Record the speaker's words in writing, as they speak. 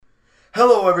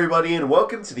Hello, everybody, and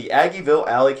welcome to the Aggieville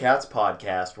Alley Cats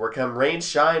podcast, where come rain,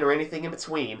 shine, or anything in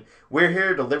between, we're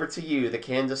here to deliver to you the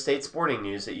Kansas State sporting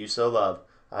news that you so love.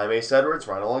 I'm Ace Edwards,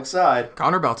 right alongside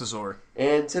Connor Baltazar.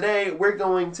 And today we're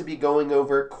going to be going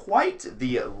over quite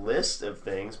the list of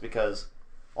things because,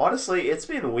 honestly, it's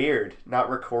been weird not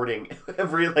recording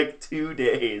every, 2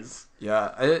 days.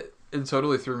 Yeah, it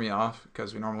totally threw me off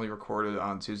because we normally recorded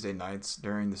on Tuesday nights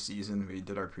during the season. We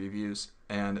did our previews,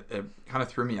 and it kind of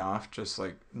threw me off just,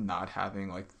 not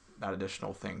having, that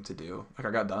additional thing to do. I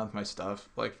got done with my stuff,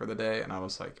 for the day, and I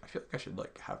was like, I feel like I should,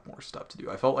 have more stuff to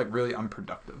do. I felt, really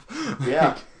unproductive.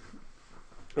 Yeah.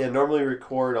 Yeah, normally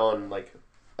record on,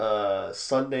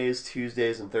 Sundays,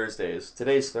 Tuesdays, and Thursdays.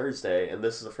 Today's Thursday, and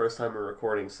this is the first time we're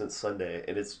recording since Sunday,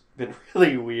 and it's been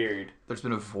really weird. There's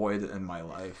been a void in my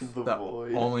life that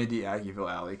void. Only the Aggieville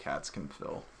Alley Cats can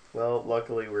fill. Well,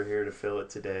 luckily we're here to fill it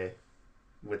today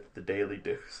with the daily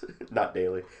dose. Not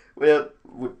daily. Well,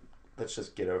 let's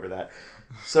just get over that.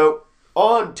 So,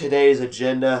 on today's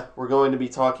agenda, we're going to be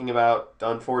talking about,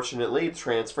 unfortunately,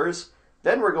 transfers.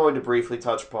 Then we're going to briefly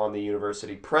touch upon the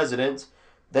university president.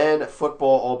 Then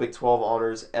football All Big 12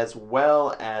 honors, as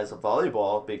well as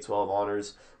volleyball Big 12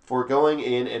 honors, for going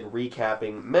in and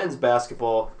recapping men's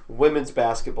basketball, women's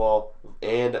basketball,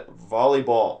 and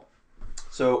volleyball.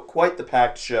 So quite the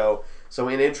packed show. So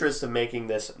in interest of making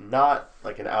this not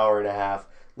an hour and a half,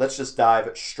 let's just dive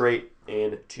straight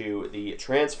into the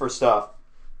transfer stuff.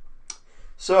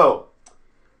 So,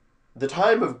 the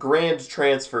time of grand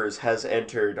transfers has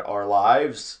entered our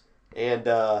lives, and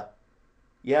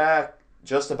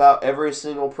just about every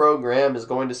single program is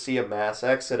going to see a mass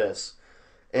exodus.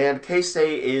 And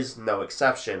K-State is no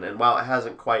exception. And while it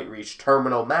hasn't quite reached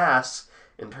terminal mass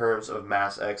in terms of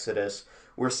mass exodus,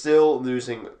 we're still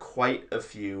losing quite a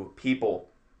few people.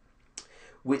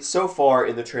 So far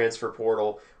in the transfer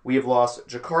portal, we have lost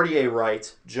Jacardier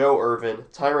Wright, Joe Irvin,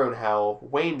 Tyrone Howell,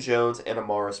 Wayne Jones, and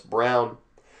Amaris Brown.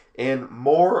 And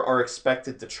more are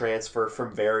expected to transfer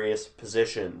from various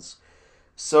positions.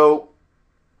 So,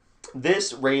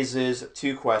 this raises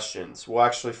two questions. We'll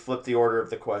actually flip the order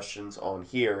of the questions on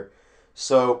here.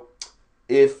 So,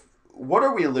 what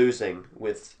are we losing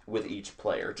with each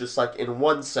player? Just in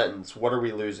one sentence, what are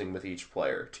we losing with each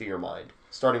player, to your mind?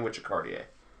 Starting with Jacardier.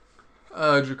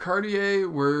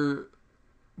 Jacardier,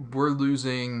 we're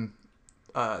losing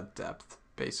depth,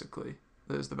 basically.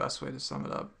 That is the best way to sum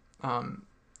it up.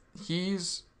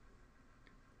 He's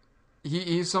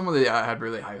someone that I had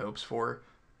really high hopes for,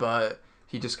 but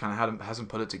he just kind of hasn't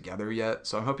put it together yet.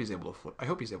 So I hope he's able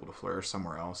to flourish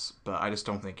somewhere else. But I just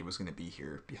don't think it was going to be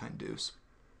here behind Deuce.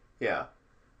 Yeah,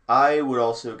 I would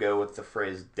also go with the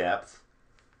phrase depth,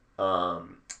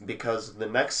 because the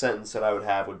next sentence that I would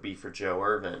have would be for Joe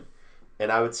Irvin,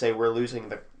 and I would say we're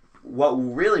losing what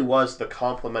really was the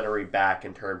complementary back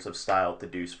in terms of style to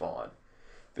Deuce Vaughn.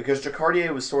 Because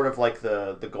Jacardier was sort of like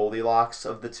the Goldilocks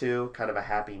of the two, kind of a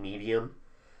happy medium.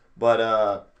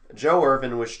 But Joe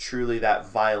Irvin was truly that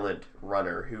violent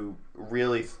runner who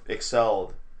really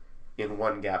excelled in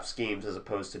one-gap schemes as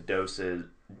opposed to Deuce's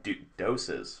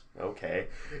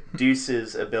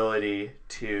ability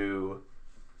to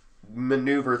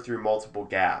maneuver through multiple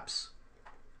gaps.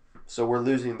 So we're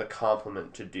losing the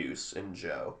complement to Deuce and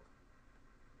Joe.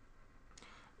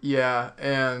 Yeah,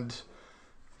 and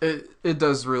it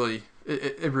does really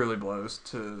it really blows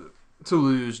to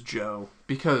lose Joe,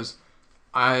 because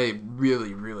I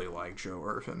really, really like Joe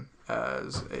Irvin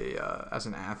as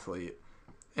an athlete,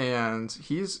 and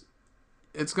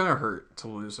it's gonna hurt to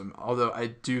lose him. Although I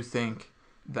do think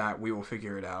that we will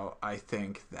figure it out. I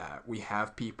think that we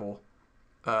have people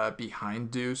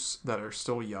behind Deuce that are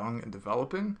still young and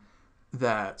developing,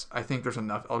 that I think there's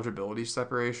enough eligibility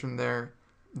separation there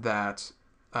that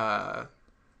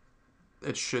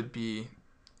it should be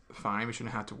fine. We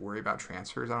shouldn't have to worry about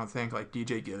transfers, I don't think.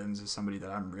 DJ Giddens is somebody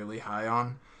that I'm really high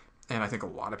on, and I think a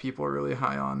lot of people are really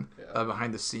high on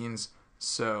behind the scenes.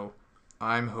 So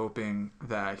I'm hoping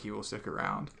that he will stick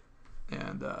around,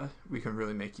 and we can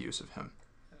really make use of him.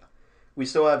 We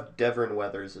still have Devin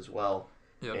Weathers as well.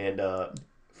 Yep. And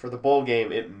for the bowl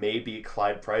game, it may be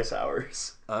Clyde Price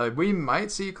hours. We might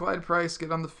see Clyde Price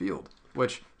get on the field,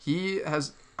 which he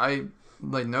has...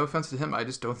 no offense to him, I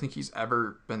just don't think he's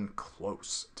ever been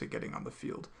close to getting on the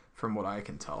field, from what I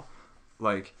can tell.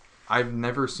 I've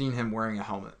never seen him wearing a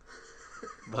helmet.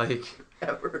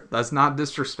 Ever. That's not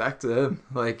disrespect to him.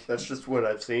 That's just what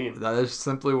I've seen. That is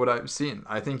simply what I've seen.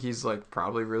 I think he's,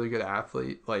 probably a really good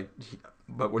athlete.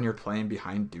 But when you're playing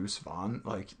behind Deuce Vaughn,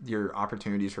 your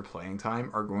opportunities for playing time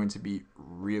are going to be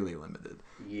really limited.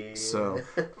 Yeah. So,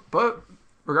 but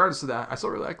regardless of that, I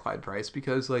still really like Clyde Price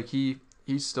because, he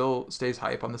he still stays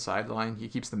hype on the sideline. He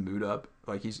keeps the mood up.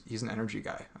 Like he's an energy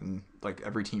guy, and like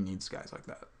every team needs guys like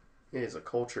that. Yeah, he's a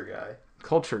culture guy.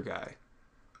 Culture guy.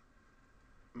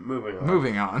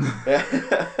 Moving on.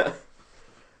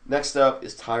 Next up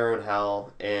is Tyrone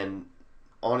Howell, and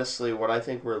honestly, what I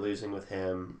think we're losing with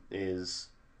him is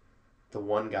the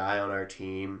one guy on our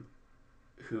team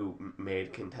who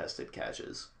made contested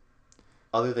catches,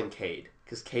 other than Cade,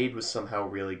 because Cade was somehow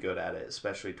really good at it,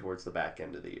 especially towards the back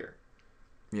end of the year.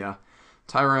 Yeah,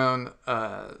 Tyrone.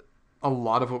 A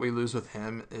lot of what we lose with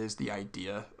him is the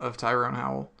idea of Tyrone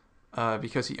Howell,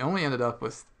 because he only ended up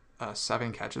with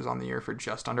 7 catches on the year for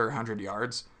just under 100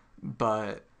 yards,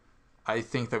 but I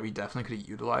think that we definitely could have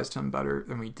utilized him better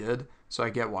than we did. So I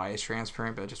get why he's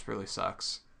transferring, but it just really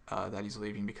sucks that he's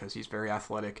leaving because he's very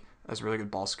athletic, has really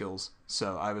good ball skills.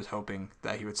 So I was hoping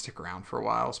that he would stick around for a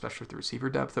while, especially with the receiver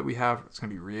depth that we have. It's going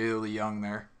to be really young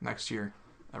there next year.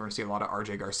 We're going to see a lot of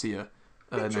RJ Garcia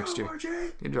next year.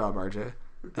 RJ. Good job, RJ.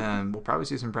 And we'll probably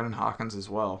see some Brendan Hawkins as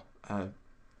well.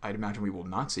 I'd imagine we will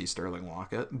not see Sterling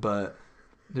Lockett, but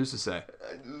who's to say?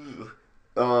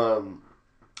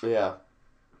 Yeah.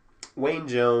 Wayne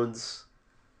Jones.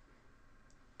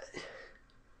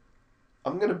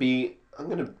 I'm gonna be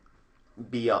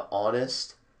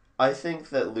honest. I think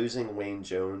that losing Wayne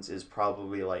Jones is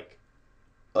probably, like,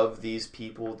 of these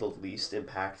people, the least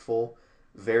impactful.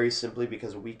 Very simply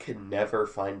because we could never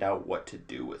find out what to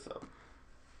do with them.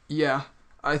 Yeah,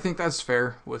 I think that's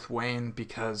fair with Wayne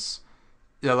because,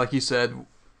 yeah, like you said,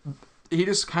 he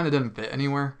just kind of didn't fit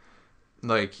anywhere.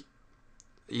 Like,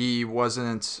 he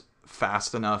wasn't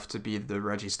fast enough to be the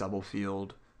Reggie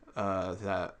Stubblefield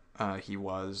that he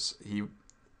was. He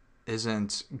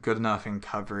isn't good enough in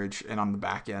coverage and on the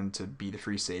back end to be the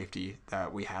free safety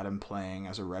that we had him playing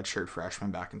as a redshirt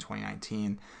freshman back in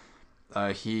 2019.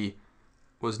 He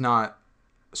was not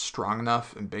strong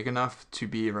enough and big enough to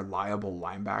be a reliable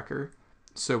linebacker.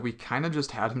 So we kind of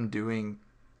just had him doing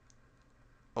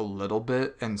a little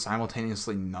bit and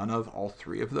simultaneously none of all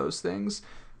 3 of those things,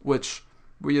 which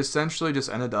we essentially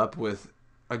just ended up with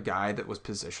a guy that was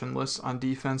positionless on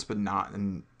defense, but not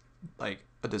in like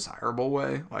a desirable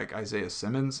way, like Isaiah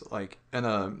Simmons, like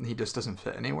he just doesn't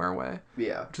fit anywhere way.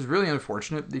 Yeah. Which is really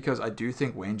unfortunate because I do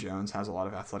think Wayne Jones has a lot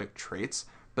of athletic traits,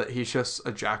 but he's just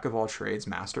a jack of all trades,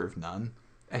 master of none.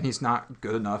 And he's not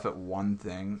good enough at one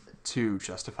thing to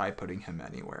justify putting him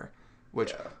anywhere.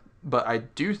 But I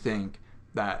do think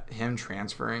that him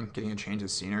transferring, getting a change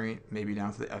of scenery, maybe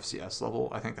down to the FCS level,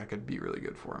 I think that could be really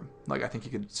good for him. Like, I think he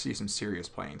could see some serious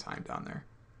playing time down there.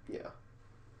 Yeah.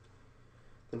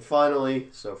 And finally,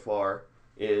 so far,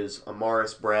 is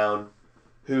Amaris Brown,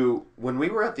 who, when we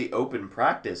were at the open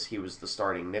practice, he was the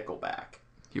starting nickelback.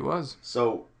 He was.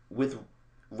 So, with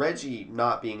Reggie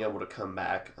not being able to come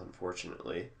back,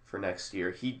 unfortunately, for next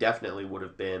year, he definitely would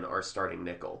have been our starting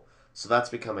nickel. So that's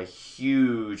become a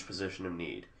huge position of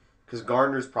need. Because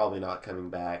Gardner's probably not coming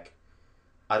back.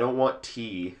 I don't want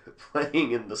T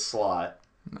playing in the slot.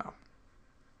 No.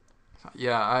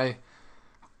 Yeah,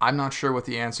 I'm not sure what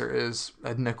the answer is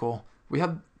at nickel. We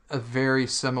had a very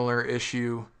similar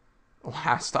issue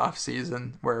last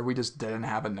offseason where we just didn't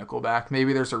have a nickel back.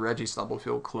 Maybe there's a Reggie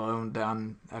Stubblefield clone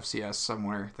down FCS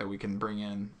somewhere that we can bring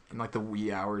in like the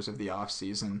wee hours of the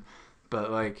offseason. But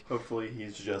like, hopefully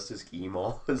he's just as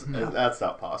emo. That's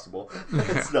not possible.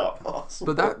 It's not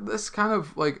possible. But that's kind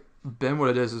of like been what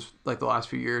it is like the last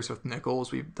few years with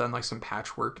nickels. We've done like some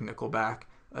patchwork nickel back.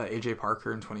 AJ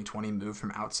Parker in 2020 moved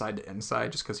from outside to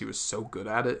inside just because he was so good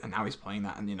at it, and now he's playing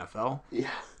that in the NFL. Yeah.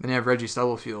 Then you have Reggie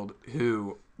Stubblefield,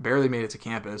 who barely made it to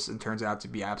campus and turns out to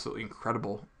be absolutely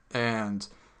incredible. And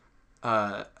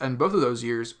both of those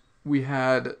years, we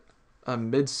had a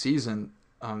mid-season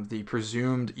the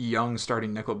presumed young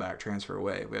starting nickelback transfer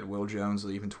away. We had Will Jones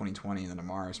leave in 2020 and then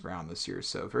Amaris Brown this year.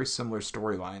 So very similar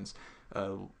storylines,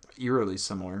 eerily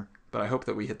similar. But I hope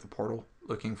that we hit the portal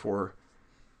looking for,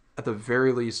 at the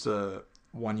very least, a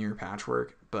 1-year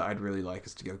patchwork. But I'd really like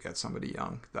us to go get somebody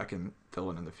young that can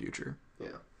fill in the future.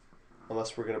 Yeah.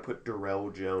 Unless we're going to put Darrell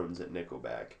Jones at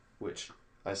nickelback, which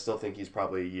I still think he's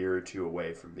probably a year or 2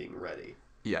 away from being ready.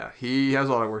 Yeah, he has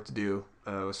a lot of work to do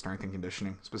with strength and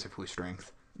conditioning, specifically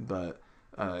strength. But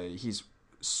he's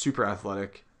super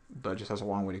athletic, but just has a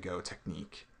long way to go,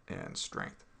 technique and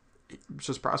strength. It's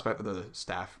just a prospect that the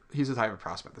staff, he's the type of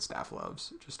prospect the staff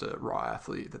loves. Just a raw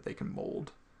athlete that they can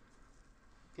mold.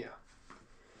 Yeah.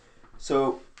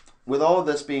 So, with all of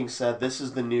this being said, this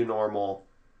is the new normal.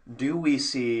 Do we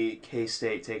see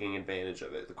K-State taking advantage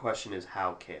of it? The question is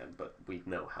how can, but we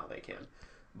know how they can.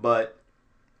 But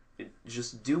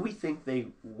just do we think they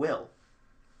will?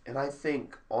 And I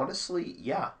think, honestly,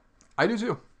 yeah. I do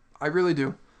too. I really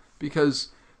do. because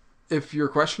if you're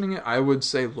questioning it, I would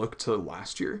say look to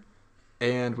last year,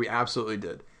 and we absolutely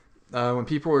did. When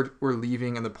people were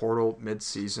leaving in the portal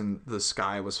mid-season, the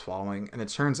sky was falling, and it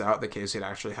turns out that K-State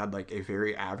actually had like a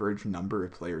very average number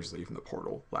of players leaving the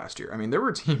portal last year. I mean, there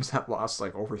were teams that lost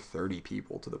like over 30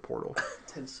 people to the portal.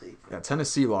 Tennessee. Yeah,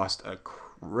 Tennessee lost a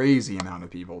crazy amount of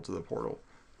people to the portal.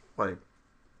 Like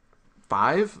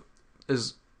 5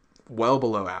 is well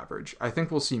below average. I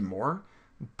think we'll see more,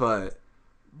 but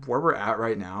where we're at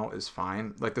right now is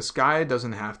fine. Like the sky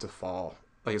doesn't have to fall.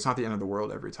 Like, it's not the end of the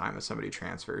world every time that somebody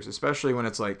transfers, especially when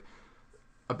it's, like,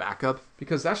 a backup.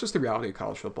 Because that's just the reality of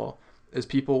college football, is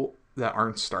people that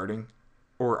aren't starting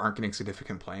or aren't getting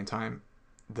significant playing time,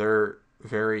 they're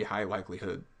very high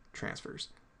likelihood transfers.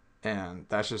 And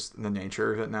that's just the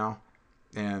nature of it now.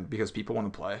 And because people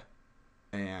want to play.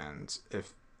 And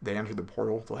if they enter the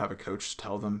portal, they'll have a coach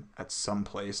tell them at some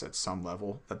place, at some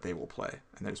level, that they will play.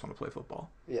 And they just want to play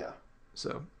football. Yeah.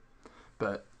 So,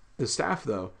 but the staff,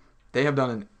 though, they have done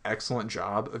an excellent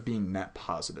job of being net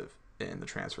positive in the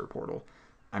transfer portal.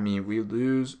 I mean, we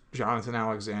lose Jonathan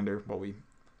Alexander. Well, we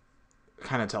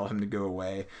kind of tell him to go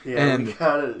away. Yeah, and we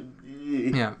kind of...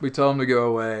 Yeah, we tell him to go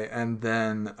away, and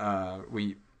then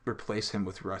we replace him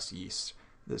with Russ Yeast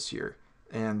this year.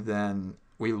 And then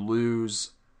we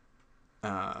lose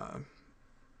AJ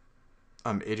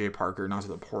Parker, not to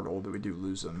the portal, but we do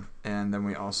lose him. And then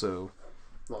we also...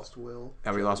 lost Will.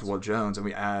 Yeah, we lost Will Jones, and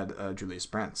we add Julius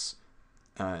Brents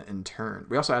in turn.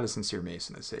 We also added Sincere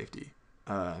Mason at safety.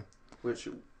 Which,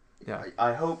 yeah,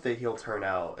 I hope that he'll turn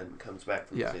out and comes back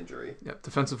from his injury. Yep.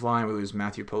 Defensive line, we lose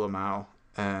Matthew Polomau,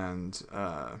 and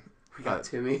we got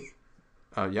Timmy.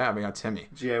 Yeah, we got Timmy.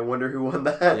 Gee, I wonder who won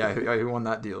that. Yeah, who won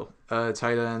that deal?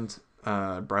 Tight end,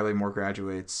 Briley Moore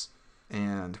graduates,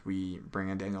 and we bring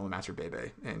in Daniel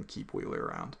Lemaster-Bebe and keep Wheeler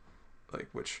around,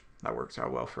 which that works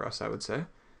out well for us, I would say.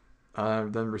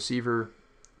 Then receiver,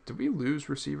 did we lose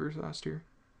receivers last year?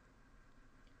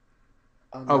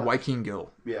 Wyking Gill.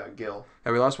 Yeah, Gill.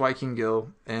 Yeah, we lost Wyking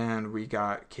Gill, and we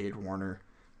got Cade Warner,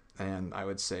 and I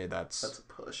would say that's a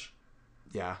push.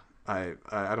 Yeah, I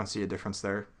don't see a difference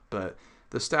there, but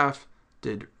the staff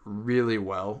did really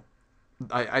well.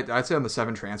 I'd say on the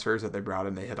 7 transfers that they brought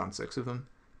in, they hit on 6 of them,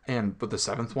 and with the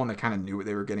 7th one, they kind of knew what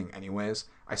they were getting anyways.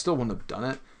 I still wouldn't have done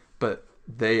it, but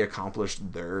they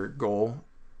accomplished their goal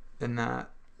in that,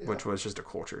 which was just a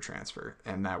culture transfer,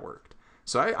 and that worked.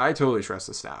 So I totally trust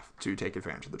the staff to take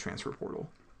advantage of the transfer portal.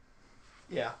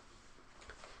 Yeah.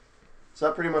 So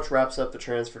that pretty much wraps up the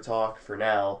transfer talk for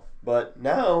now. But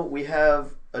now we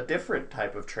have a different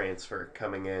type of transfer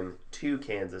coming in to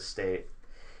Kansas State.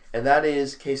 And that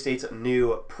is K-State's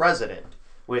new president,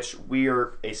 which we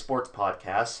are a sports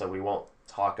podcast, so we won't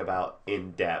talk about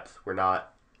in depth. We're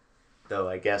not, though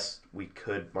I guess we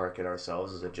could market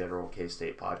ourselves as a general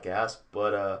K-State podcast,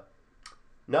 but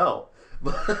no.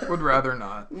 Would rather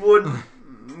not. Would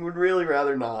really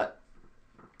rather not.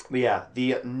 But yeah,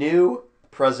 the new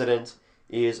president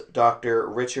is Dr.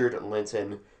 Richard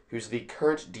Linton, who's the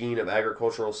current Dean of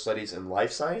Agricultural Studies and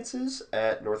Life Sciences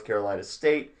at North Carolina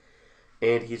State.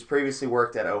 And he's previously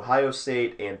worked at Ohio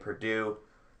State and Purdue,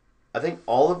 I think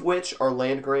all of which are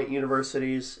land-grant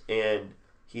universities. And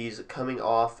he's coming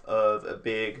off of a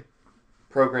big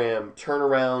program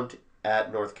turnaround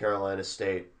at North Carolina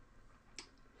State.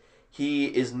 He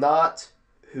is not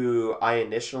who I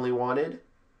initially wanted.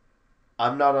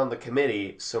 I'm not on the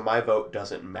committee, so my vote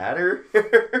doesn't matter.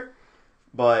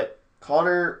 But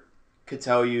Connor could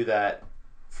tell you that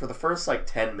for the first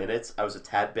 10 minutes, I was a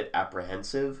tad bit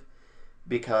apprehensive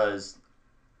because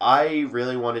I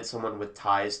really wanted someone with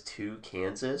ties to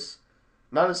Kansas.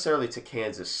 Not necessarily to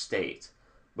Kansas State,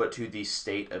 but to the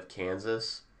state of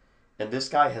Kansas. And this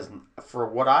guy has, for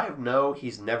what I know,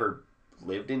 he's never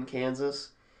lived in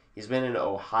Kansas. He's been in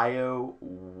Ohio,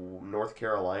 North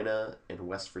Carolina, and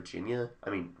West Virginia.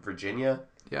 Virginia.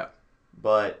 Yeah.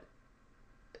 But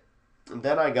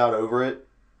then I got over it,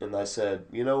 and I said,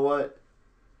 you know what?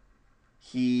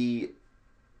 He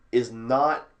is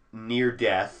not near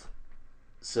death,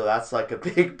 so that's a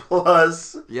big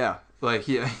plus. Yeah,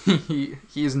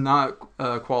 he's not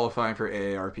qualifying for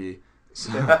AARP,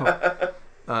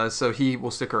 so so he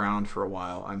will stick around for a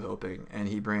while, I'm hoping, and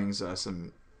he brings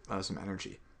some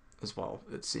energy as well,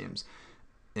 it seems,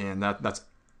 and that's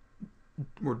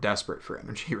we're desperate for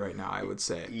energy right now, I would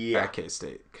say, at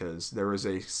K-State, because there was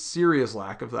a serious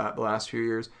lack of that the last few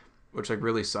years, which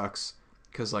really sucks,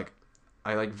 because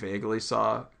I vaguely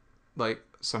saw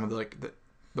some of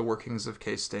the workings of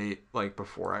K-State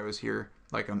before I was here,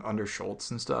 under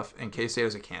Schultz and stuff, and K-State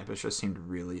as a campus just seemed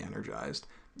really energized,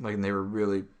 and they were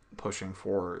really pushing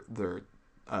for their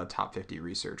top 50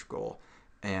 research goal.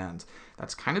 and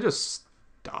that's kind of just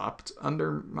stopped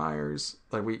under Myers.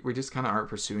 Like we just kind of aren't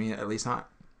pursuing it, at least not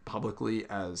publicly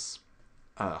as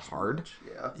hard.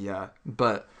 Yeah.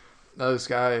 But this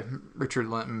guy Richard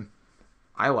Linton,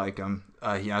 I like him.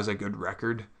 He has a good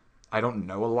record. I don't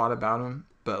know a lot about him,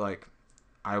 but like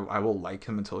I will like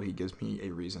him until he gives me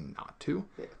a reason not to.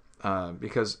 Yeah.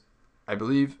 Because I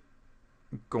believe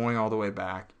going all the way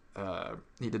back,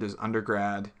 he did his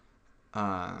undergrad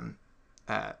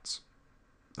at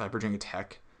Virginia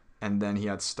Tech, and then he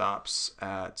had stops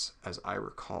at, as I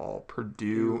recall,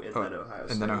 Purdue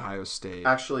and then Ohio State.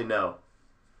 Actually, no.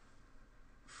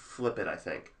 Flip it, I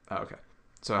think. Oh, okay.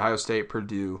 So Ohio State,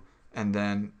 Purdue, and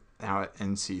then now at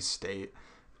NC State.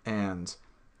 And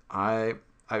I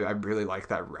really like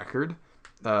that record.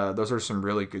 Those are some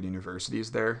really good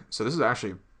universities there. So this is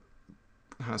actually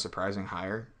kind of surprising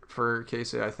hire for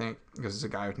Casey, I think, because he's a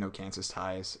guy with no Kansas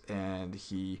ties, and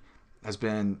he has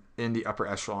been in the upper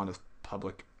echelon of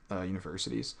public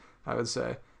universities, I would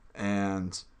say,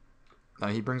 and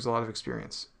he brings a lot of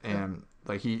experience, and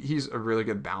like he's a really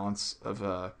good balance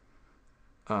of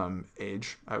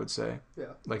age, I would say.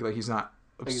 Yeah. Like he's not.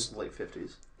 I think he's late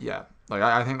 50s. Yeah, like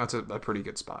I think that's a pretty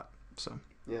good spot. So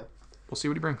yeah, we'll see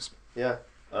what he brings. Yeah,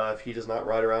 if he does not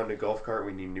ride around in a golf cart,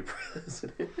 we need a new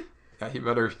president. Yeah, he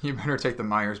better take the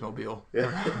Myers mobile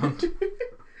around.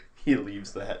 He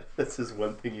leaves that. That's his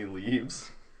one thing he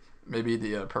leaves. Maybe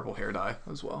the purple hair dye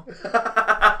as well.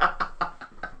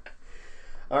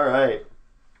 All right.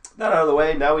 That out of the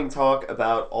way, now we can talk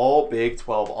about all Big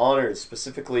 12 honors,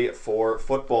 specifically for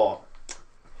football.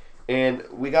 And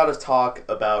we got to talk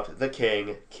about the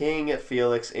King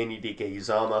Felix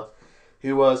Anudike-Uzomah,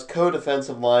 who was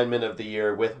co-defensive lineman of the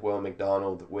year with Will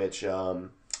McDonald, which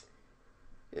you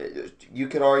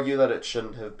could argue that it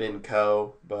shouldn't have been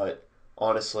co, but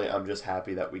honestly, I'm just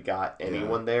happy that we got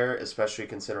anyone there, especially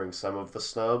considering some of the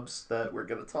snubs that we're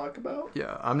going to talk about.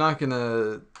 Yeah, I'm not going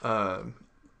to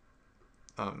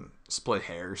split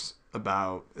hairs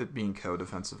about it being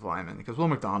co-defensive lineman because Will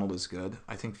McDonald is good.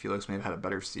 I think Felix may have had a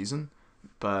better season,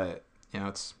 but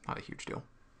it's not a huge deal.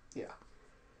 Yeah.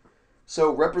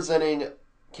 So representing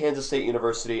Kansas State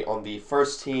University on the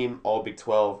first team All Big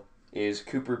 12 is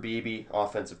Cooper Beebe,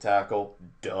 offensive tackle.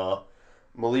 Duh.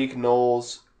 Malik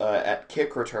Knowles at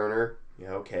kick returner.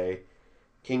 Yeah, okay.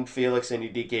 King Felix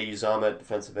Anudike-Uzomah at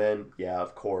defensive end. Yeah,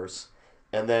 of course.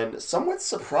 And then, somewhat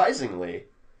surprisingly,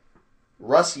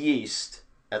 Russ Yeast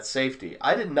at safety.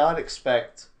 I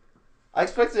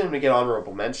expected him to get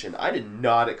honorable mention. I did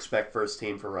not expect first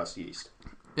team for Russ Yeast.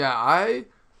 Yeah, I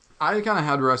kind of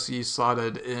had Russ Yeast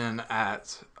slotted in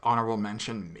at honorable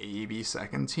mention, maybe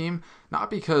second team.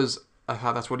 Not because I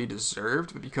thought that's what he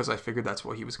deserved, but because I figured that's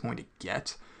what he was going to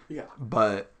get. Yeah.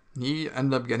 But he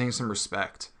ended up getting some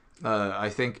respect. I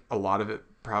think a lot of it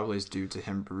probably is due to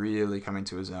him really coming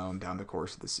to his own down the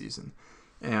course of the season.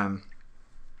 And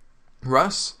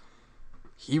Russ,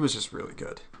 he was just really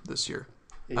good this year.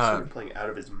 He started playing out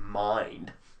of his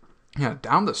mind. Yeah,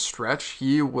 down the stretch,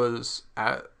 he was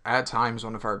at times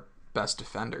one of our best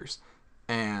defenders.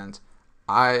 And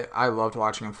I loved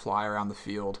watching him fly around the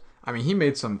field. I mean, he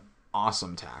made some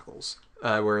awesome tackles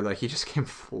where like he just came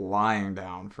flying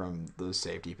down from the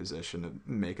safety position to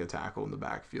make a tackle in the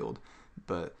backfield.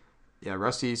 But yeah,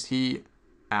 Russ Yeast, he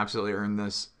absolutely earned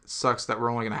this. Sucks that we're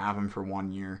only going to have him for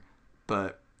 1 year,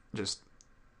 but just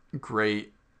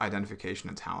great identification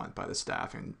and talent by the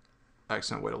staff and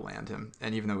excellent way to land him.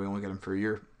 And even though we only get him for a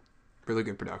year, really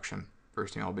good production.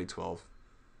 First team All Big 12.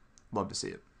 Love to see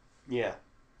it. Yeah.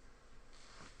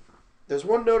 There's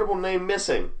one notable name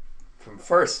missing from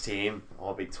first team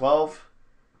All Big 12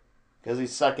 because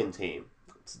he's second team.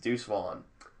 It's Deuce Vaughn.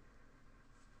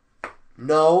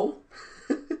 No.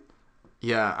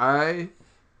 Yeah, I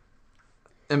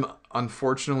am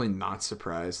unfortunately not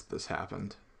surprised this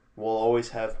happened. We'll always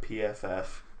have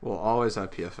PFF. We'll always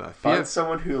have PFF. Find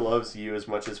someone who loves you as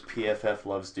much as PFF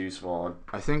loves Deuce Vaughn.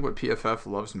 I think what PFF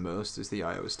loves most is the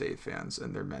Iowa State fans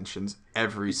and their mentions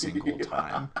every single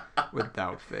time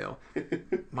without fail.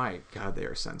 My God, they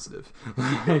are sensitive.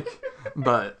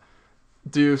 But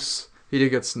Deuce, he did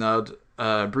get snubbed.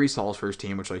 Breece Hall's first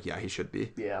team, which he should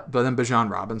be. Yeah. But then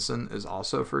Bijan Robinson is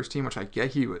also first team, which I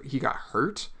get he got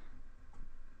hurt.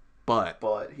 But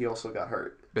he also got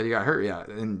hurt. But he got hurt, yeah,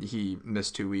 and he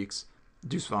missed 2 weeks.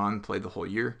 Deuce Vaughn played the whole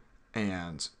year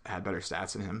and had better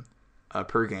stats than him.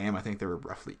 Per game, I think they were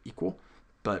roughly equal,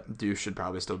 but Deuce should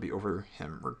probably still be over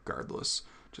him regardless,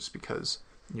 just because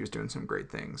he was doing some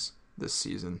great things this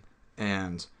season.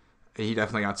 And he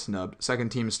definitely got snubbed. Second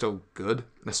team is still good,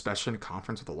 especially in a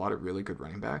conference with a lot of really good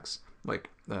running backs, like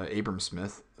Abram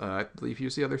Smith. I believe he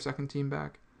was the other second team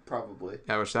back. I Probably.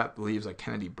 Yeah, which that leaves like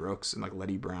Kennedy Brooks and like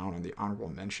Letty Brown on the honorable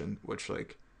mention, which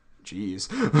like, geez.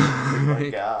 Oh my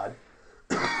God.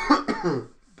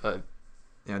 But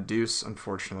yeah, Deuce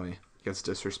unfortunately gets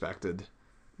disrespected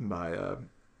by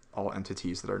all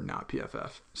entities that are not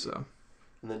PFF. So.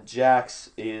 And then Jax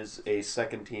is a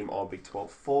second team All Big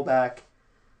 12 fullback,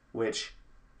 which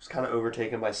was kind of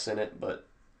overtaken by Sinnott, but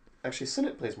actually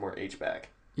Sinnott plays more H-back.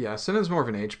 Yeah, Sinnott's more of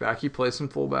an H-back. He plays some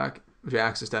fullback.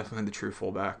 Jax is definitely the true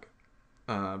fullback.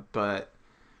 But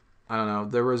I don't know.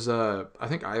 There was I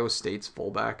think Iowa State's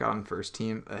fullback on first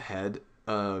team ahead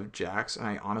of Jax, and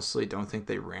I honestly don't think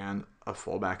they ran a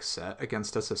fullback set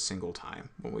against us a single time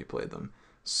when we played them.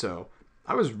 So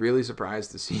I was really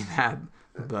surprised to see that.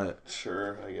 But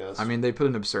sure, I guess. I mean, they put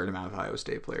an absurd amount of Iowa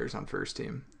State players on first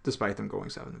team, despite them going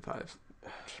 7-5.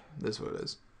 This is what it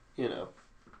is. You know.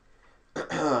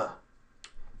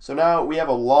 So now we have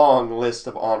a long list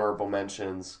of honorable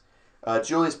mentions.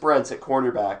 Julius Brents at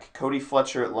cornerback, Cody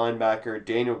Fletcher at linebacker,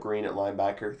 Daniel Green at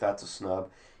linebacker. That's a snub.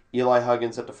 Eli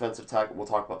Huggins at defensive tackle. We'll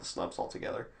talk about the snubs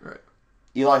altogether. Right.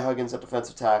 Eli Huggins at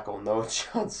defensive tackle, Noah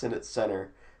Johnson at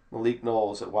center, Malik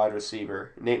Knowles at wide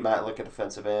receiver, Nate Matlick at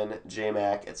defensive end,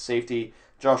 J-Mac at safety,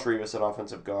 Josh Rivas at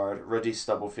offensive guard, Reggie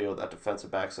Stubblefield at defensive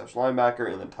back /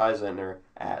 linebacker, and then Ty Zentner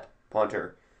at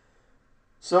punter.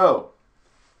 So,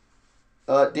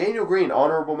 Daniel Green,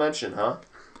 honorable mention, huh?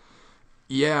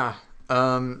 Yeah.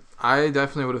 I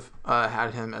definitely would have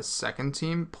had him as second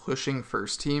team, pushing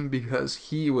first team, because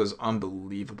he was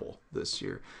unbelievable this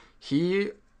year.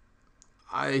 He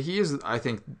is, I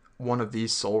think, one of the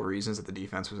sole reasons that the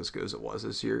defense was as good as it was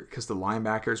this year, because the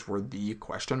linebackers were the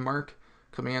question mark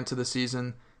coming into the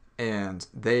season, and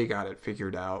they got it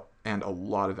figured out, and a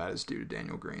lot of that is due to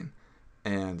Daniel Green.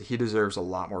 And he deserves a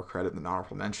lot more credit than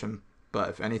honorable mention, but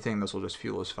if anything, this will just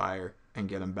fuel his fire and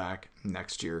get him back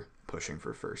next year pushing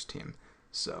for first team.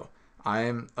 So I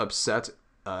am upset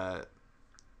by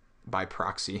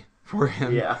proxy for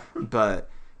him. Yeah. But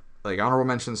like, honorable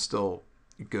mention's still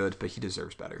good, but he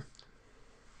deserves better.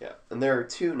 Yeah, and there are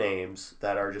two names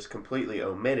that are just completely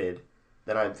omitted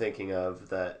that I'm thinking of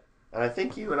that, and I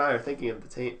think you and I are thinking of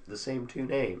the same two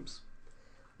names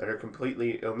that are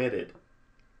completely omitted.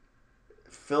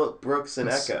 Phillip Brooks and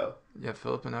Echo. Yeah,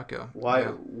 Phillip and Echo. Why?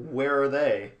 Yeah. Where are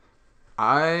they?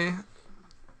 I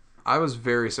was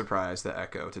very surprised that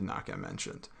Echo did not get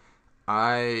mentioned.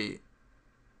 I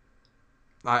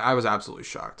was absolutely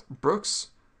shocked. Brooks,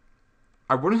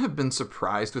 I wouldn't have been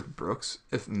surprised with Brooks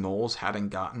if Knowles hadn't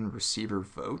gotten receiver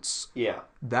votes. Yeah.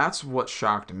 That's what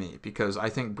shocked me, because I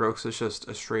think Brooks is just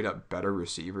a straight up better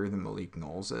receiver than Malik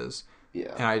Knowles is.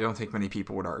 Yeah. And I don't think many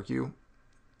people would argue.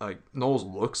 Like, Knowles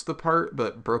looks the part,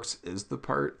 but Brooks is the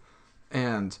part.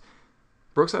 And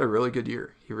Brooks had a really good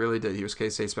year. He really did. He was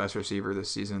K-State's best receiver this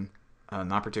season.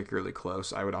 Not particularly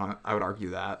close. I would argue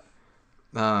that.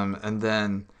 And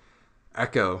then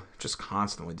Echo just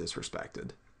constantly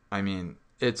disrespected. I mean,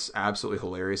 it's absolutely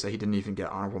hilarious that he didn't even get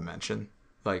honorable mention.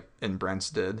 Like, and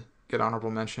Brents did get honorable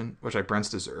mention, which Brents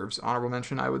deserves honorable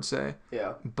mention, I would say.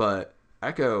 Yeah. But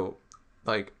Echo,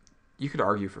 like, you could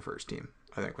argue for first team,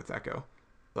 I think, with Echo.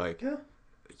 Like, yeah.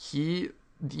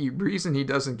 The reason he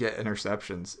doesn't get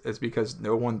interceptions is because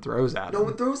no one throws at him. No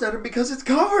one throws at him because it's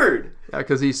covered. Yeah,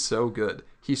 because he's so good.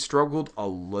 He struggled a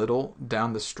little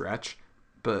down the stretch,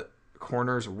 but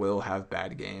corners will have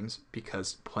bad games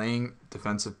because playing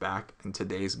defensive back in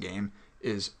today's game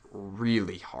is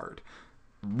really hard.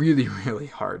 Really, really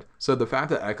hard. So the fact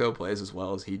that Echo plays as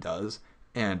well as he does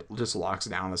and just locks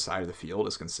down the side of the field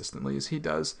as consistently as he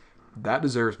does, that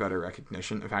deserves better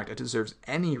recognition. In fact, it deserves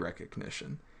any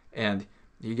recognition. And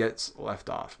he gets left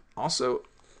off. Also,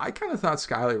 I kind of thought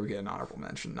Skyler would get an honorable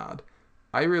mention nod.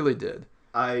 I really did.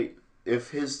 If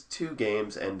his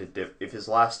if his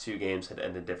last two games had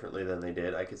ended differently than they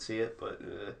did, I could see it, but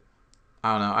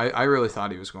I don't know. I really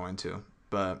thought he was going to,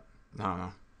 but I don't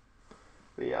know.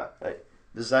 But yeah,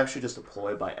 this is actually just a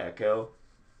ploy by Echo.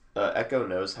 Echo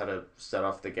knows how to set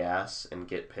off the gas and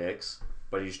get picks,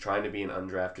 but he's trying to be an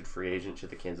undrafted free agent to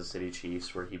the Kansas City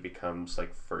Chiefs, where he becomes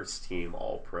like first team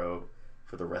All-Pro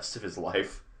for the rest of his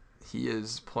life. He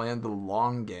is playing the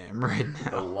long game right now.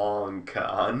 The long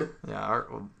con. Yeah,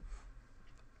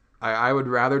 I would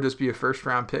rather just be a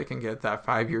first-round pick and get that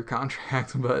 5-year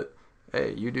contract, but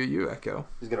hey, you do you, Echo.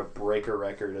 He's going to break a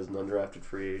record as an undrafted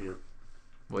free agent.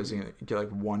 What, is he going to get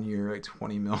like 1 year, like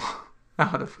 20 mil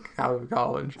out of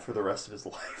college? For the rest of his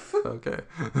life. Okay.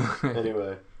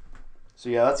 Anyway. So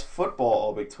yeah, that's football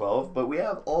All Big 12, but we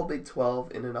have All Big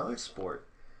 12 in another sport.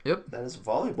 Yep. That is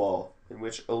volleyball, in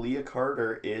which Aaliyah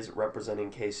Carter is representing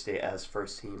K-State as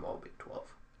first team All Big 12.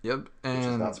 Yep. And which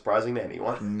is not surprising to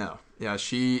anyone. No. Yeah,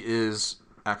 she is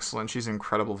excellent. She's an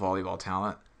incredible volleyball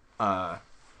talent. I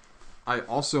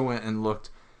also went and looked,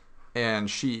 and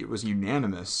she was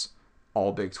unanimous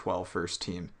All Big 12 first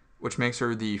team, which makes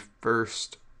her the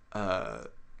first.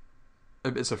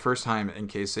 It's the first time in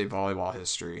K-State volleyball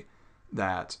history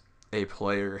that a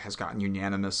player has gotten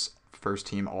unanimous first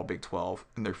team All Big 12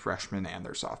 in their freshman and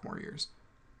their sophomore years.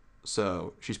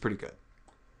 So she's pretty good.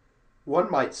 One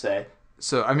might say.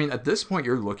 So, I mean, at this point,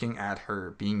 you're looking at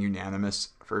her being unanimous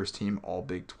first team All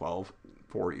Big 12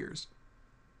 4 years.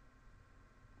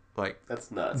 Like,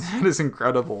 that's nuts. That is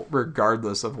incredible,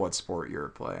 regardless of what sport you're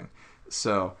playing.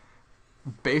 So,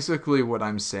 basically, what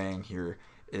I'm saying here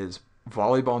is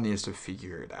volleyball needs to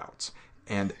figure it out,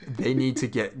 and they need to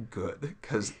get good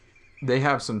because they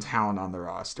have some talent on the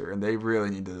roster, and they really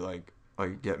need to like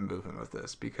get moving with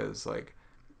this because like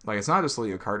it's not just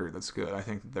Leah Carter that's good. I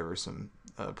think there were some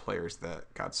players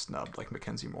that got snubbed, like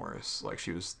Mackenzie Morris. Like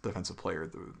she was defensive player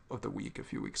of the week a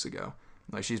few weeks ago.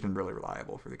 Like she's been really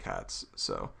reliable for the Cats.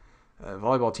 So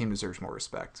volleyball team deserves more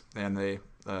respect, and they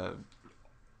I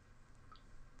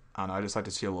don't know. I just like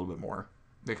to see a little bit more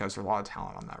because there's a lot of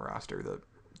talent on that roster that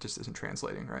just isn't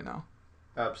translating right now.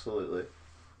 Absolutely.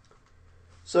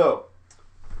 So,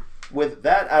 with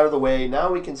that out of the way,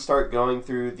 now we can start going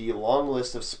through the long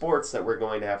list of sports that we're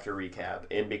going to have to recap.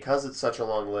 And because it's such a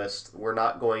long list, we're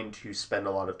not going to spend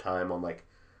a lot of time on like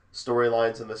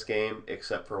storylines in this game,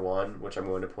 except for one, which I'm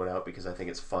going to point out because I think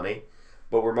it's funny.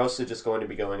 But we're mostly just going to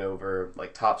be going over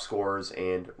like top scores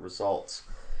and results.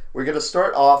 We're going to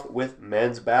start off with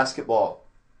men's basketball.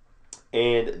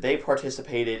 And they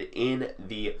participated in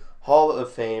the Hall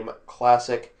of Fame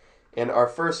Classic. And our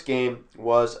first game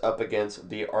was up against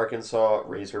the Arkansas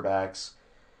Razorbacks,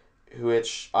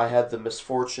 which I had the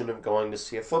misfortune of going to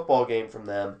see a football game from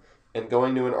them. And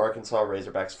going to an Arkansas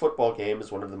Razorbacks football game is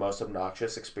one of the most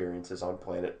obnoxious experiences on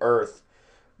planet Earth.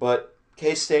 But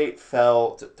K-State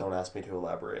fell... Don't ask me to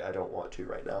elaborate. I don't want to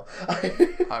right now.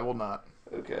 I will not.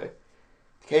 Okay.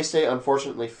 K-State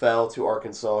unfortunately fell to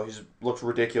Arkansas, who's looked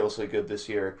ridiculously good this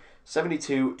year,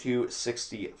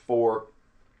 72-64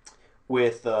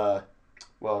 with,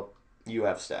 you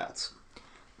have stats.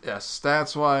 Yes,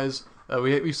 stats-wise,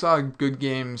 we saw good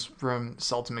games from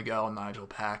Selton Miguel and Nigel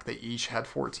Pack. They each had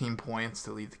 14 points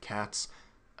to lead the Cats,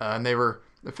 and they were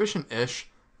efficient-ish.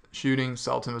 Shooting,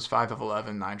 Selton was 5 of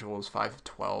 11, Nigel was 5 of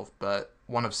 12, but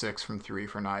 1 of 6 from 3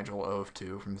 for Nigel, 0 of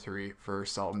 2 from 3 for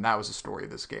Selton. That was the story of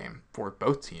this game for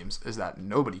both teams, is that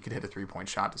nobody could hit a three-point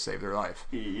shot to save their life.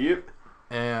 Yep.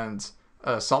 And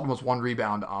Selton was 1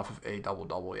 rebound off of a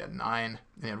double-double. He had 9.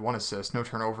 He had 1 assist, no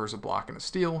turnovers, a block, and a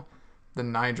steal.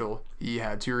 Then Nigel, he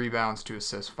had 2 rebounds, 2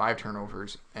 assists, 5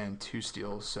 turnovers, and 2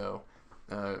 steals. So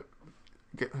got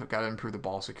to improve the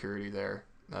ball security there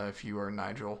if you are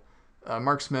Nigel.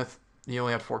 Mark Smith, he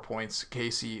only had 4 points.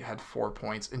 Casey had 4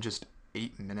 points in just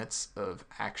 8 minutes of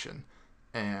action.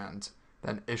 And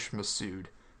then Ish Masood,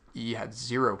 he had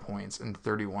 0 points in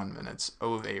 31 minutes.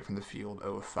 0 of 8 from the field,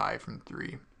 0 of 5 from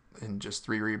 3. And just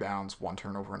 3 rebounds, 1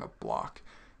 turnover, and a block.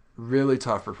 Really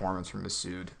tough performance from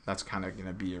Masood. That's kind of going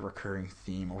to be a recurring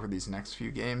theme over these next few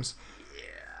games. Yeah.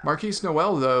 Marquise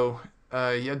Noel, though,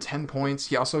 he had 10 points.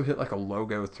 He also hit like a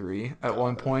logo 3 at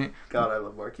one point. God, I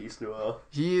love Marquise Noel.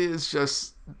 He is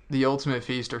just the ultimate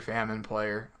feast or famine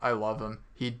player. I love him.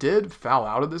 He did foul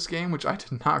out of this game, which I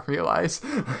did not realize.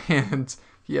 And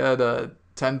he had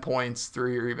 10 points,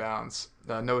 3 rebounds,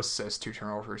 no assists, 2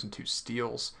 turnovers, and 2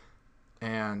 steals.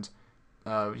 And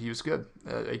he was good.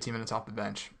 18 minutes off the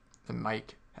bench. And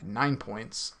Mike had 9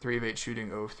 points, 3 of 8 shooting,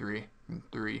 0 of 3 from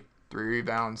 3. 3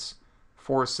 rebounds,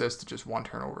 4 assists, just 1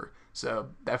 turnover. So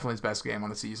definitely his best game on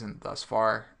the season thus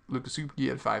far. Lucas Upke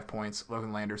had 5 points.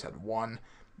 Logan Landers had 1.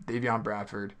 Davion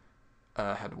Bradford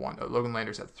had 1. Logan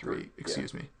Landers had 3.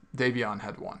 Excuse me. Davion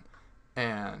had 1.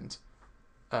 And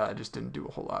just didn't do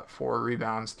a whole lot. 4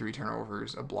 rebounds, 3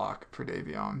 turnovers, a block for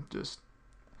Davion. Just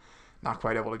not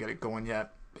quite able to get it going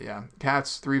yet. But yeah,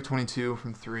 Cats 3 of 22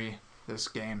 from 3 this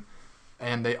game.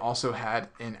 And they also had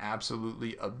an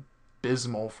absolutely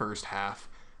abysmal first half,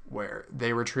 where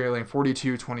they were trailing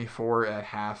 42-24 at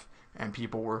half, and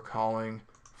people were calling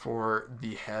for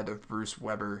the head of Bruce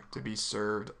Weber to be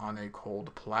served on a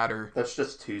cold platter. That's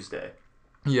just Tuesday.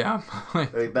 Yeah.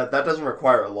 Like, that doesn't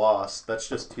require a loss. That's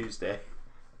just Tuesday.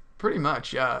 Pretty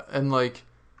much, yeah. And, the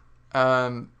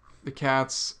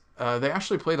Cats, they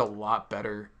actually played a lot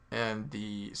better in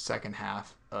the second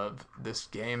half of this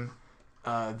game.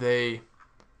 They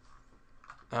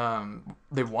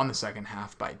won the second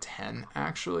half by 10,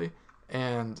 actually.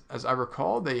 And as I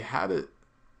recall, they had it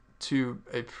to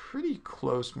a pretty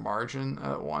close margin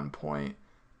at one point.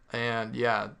 And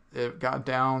yeah, it got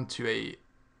down to a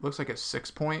looks like a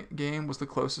 6-point game was the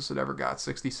closest it ever got,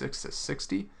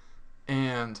 66-60.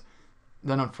 And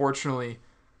then unfortunately,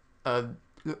 it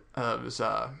was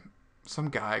some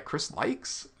guy, Chris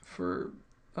Likes for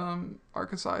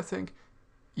Arkansas, I think.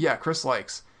 Yeah, Chris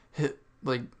Likes hit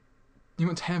like he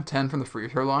went 10 of 10 from the free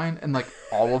throw line, and like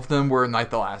all of them were in like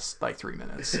the last like 3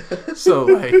 minutes. So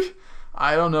like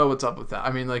I don't know what's up with that.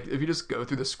 I mean, like if you just go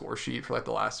through the score sheet for like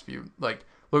the last few, like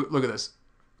look at this.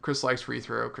 Chris Likes free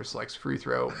throw,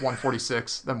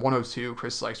 146, then 102,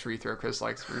 Chris Likes free throw,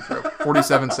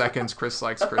 47 seconds, Chris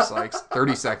Likes,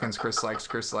 30 seconds, Chris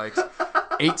Likes,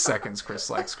 8 seconds,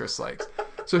 Chris Likes.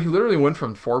 So he literally went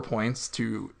from 4 points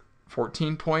to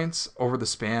 14 points over the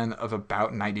span of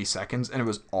about 90 seconds, and it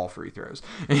was all free throws.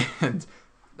 And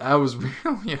that was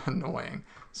really annoying.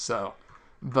 So,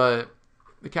 but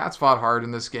the Cats fought hard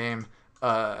in this game.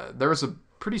 There was a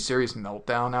pretty serious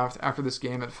meltdown after this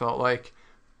game, it felt like.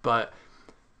 But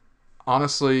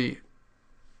honestly,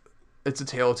 it's a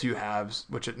tale of two halves,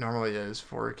 which it normally is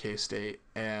for K-State.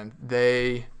 And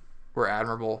they were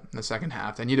admirable in the second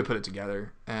half. They need to put it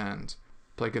together and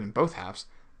play good in both halves.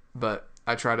 But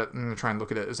I'm going to try and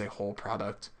look at it as a whole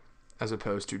product as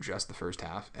opposed to just the first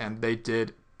half. And they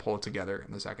did pull it together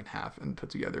in the second half and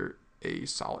put together a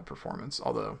solid performance.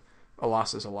 Although a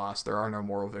loss is a loss. There are no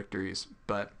moral victories.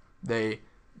 But they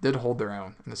did hold their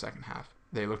own in the second half.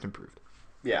 They looked improved.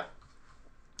 Yeah.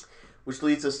 Which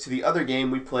leads us to the other game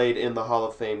we played in the Hall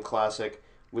of Fame Classic,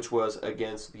 which was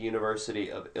against the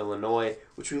University of Illinois,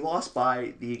 which we lost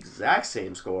by the exact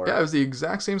same score. Yeah, it was the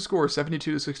exact same score,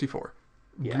 72-64.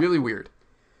 Yeah. Really weird.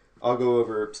 I'll go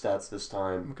over stats this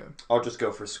time. Okay. I'll just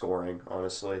go for scoring,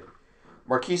 honestly.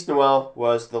 Marquise Noel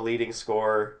was the leading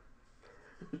scorer.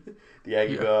 The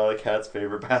Aggie Valley Cats'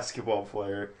 favorite basketball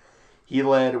player. He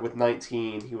led with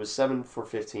 19. He was 7 for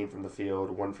 15 from the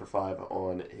field, 1 for 5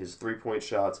 on his 3-point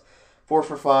shots, 4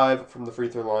 for 5 from the free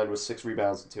throw line with 6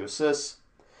 rebounds and 2 assists.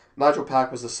 Nigel Pack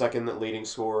was the second leading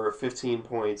scorer, 15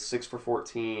 points, 6 for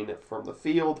 14 from the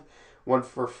field, 1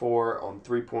 for 4 on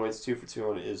 3 points, 2 for 2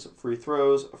 on his free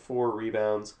throws, 4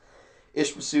 rebounds.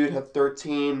 Ish Massoud had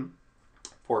 13,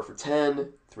 4 for 10,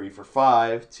 3 for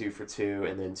 5, 2 for 2,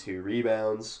 and then 2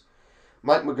 rebounds.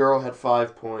 Mike McGurl had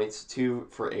 5 points, 2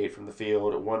 for 8 from the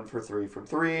field, 1 for 3 from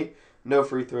 3, no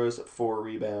free throws, 4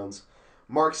 rebounds.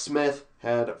 Mark Smith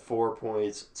had 4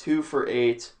 points, 2 for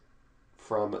 8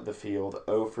 from the field,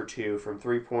 0 for 2 from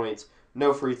 3 points,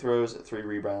 no free throws, 3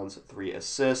 rebounds, 3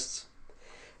 assists.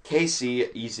 Casey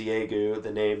Eziagu,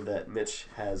 the name that Mitch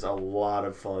has a lot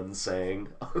of fun saying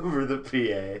over the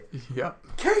PA.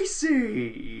 Yep.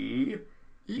 Casey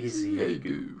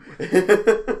Eziagu.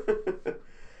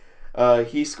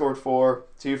 He scored 4,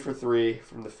 2 for 3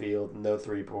 from the field, no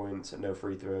 3 points, no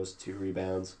free throws, 2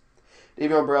 rebounds.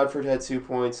 Davion Bradford had 2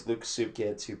 points, Luke Supke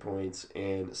had 2 points,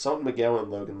 and Sultan Miguel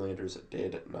and Logan Landers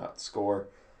did not score.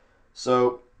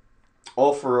 So,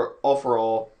 all for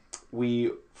all,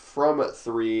 from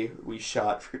 3, we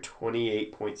shot for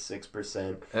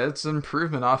 28.6%. It's an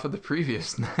improvement off of the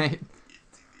previous night.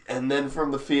 And then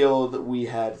from the field, we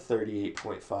had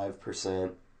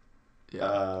 38.5%.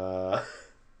 Yeah.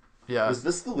 Yeah. Was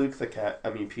this the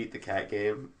Pete the Cat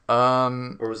game?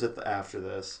 Or was it after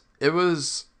this? It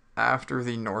was after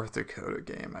the North Dakota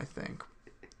game, I think.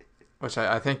 Which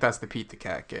I think that's the Pete the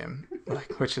Cat game,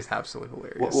 which is absolutely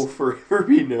hilarious. What will forever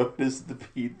be known as the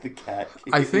Pete the Cat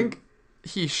game? I think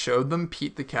he showed them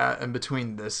Pete the Cat in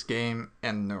between this game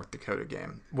and the North Dakota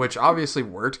game, which obviously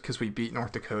worked because we beat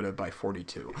North Dakota by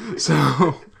 42.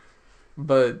 So,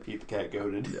 but Pete the Cat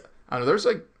goated. Yeah, I don't know. There's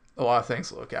like a lot of things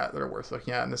to look at that are worth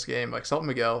looking at in this game. Like Sultan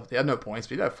Miguel, he had no points,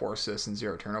 but he had 4 assists and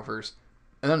 0 turnovers.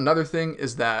 And then another thing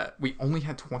is that we only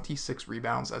had 26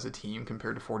 rebounds as a team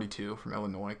compared to 42 from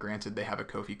Illinois. Granted, they have a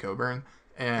Kofi Coburn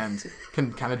and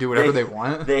can kind of do whatever they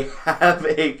want. They have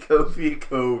a Kofi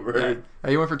Coburn. Yeah.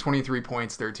 He went for 23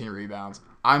 points, 13 rebounds.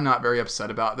 I'm not very upset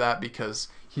about that because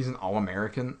he's an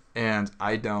All-American, and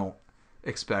I don't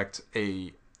expect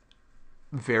a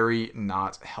very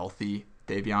not healthy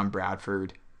Davion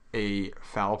Bradford, a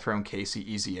foul-prone Casey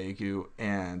Eziagu,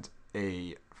 and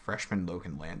a freshman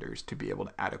Logan Landers to be able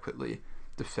to adequately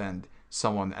defend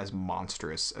someone as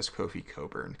monstrous as Kofi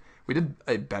Coburn. We did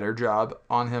a better job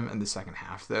on him in the second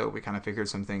half, though. We kind of figured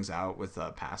some things out with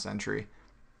pass entry.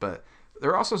 But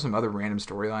there are also some other random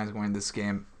storylines going in this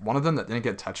game. One of them that didn't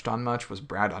get touched on much was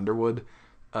Brad Underwood,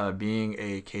 being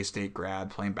a K-State grad,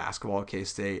 playing basketball at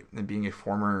K-State, and being a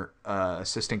former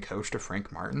assistant coach to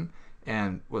Frank Martin,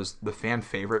 and was the fan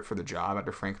favorite for the job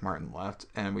after Frank Martin left,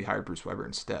 and we hired Bruce Weber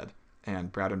instead.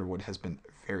 And Brad Underwood has been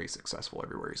very successful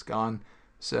everywhere he's gone.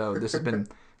 So this has been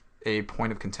a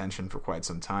point of contention for quite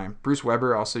some time. Bruce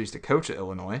Weber also used to coach at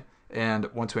Illinois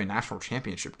and went to a national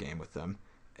championship game with them.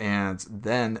 And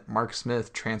then Mark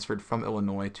Smith transferred from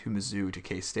Illinois to Mizzou to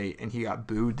K-State, and he got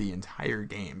booed the entire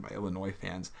game by Illinois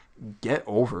fans. Get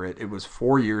over it. It was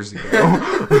 4 years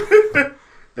ago.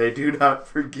 They do not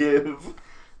forgive.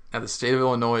 And the state of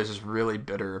Illinois is just really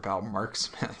bitter about Mark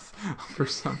Smith for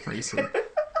some reason.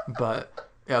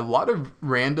 But yeah, a lot of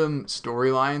random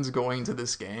storylines going to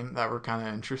this game that were kind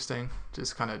of interesting,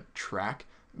 just kind of track.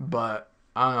 But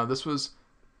I don't know, this was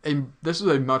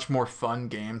a much more fun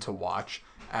game to watch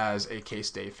as a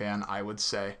K-State fan, I would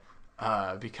say,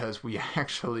 because we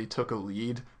actually took a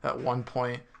lead at one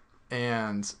point,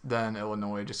 and then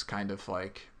Illinois just kind of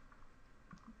like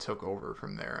took over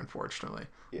from there, unfortunately.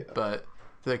 Yeah. But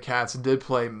the Cats did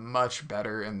play much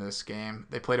better in this game.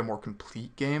 They played a more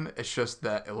complete game. It's just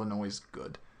that Illinois is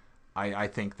good. I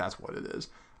think that's what it is.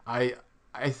 I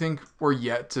think we're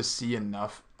yet to see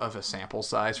enough of a sample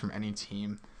size from any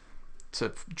team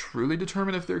to truly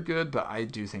determine if they're good, but I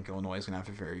do think Illinois is going to have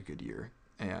a very good year,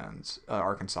 and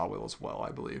Arkansas will as well,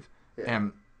 I believe. Yeah.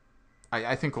 And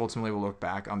I think ultimately we'll look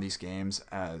back on these games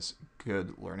as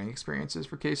good learning experiences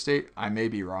for K-State. I may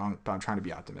be wrong, but I'm trying to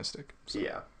be optimistic.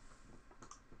 So.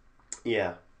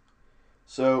 Yeah.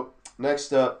 So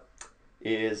next up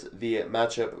is the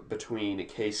matchup between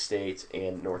K-State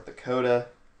and North Dakota.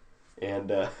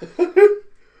 And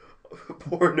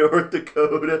poor North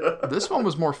Dakota. This one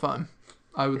was more fun,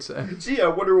 I would say. Gee, I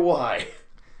wonder why.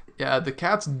 Yeah, the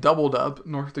Cats doubled up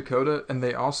North Dakota, and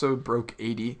they also broke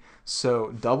 80.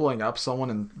 So doubling up someone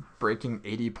and breaking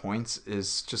 80 points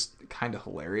is just kind of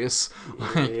hilarious.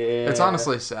 It's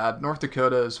honestly sad. North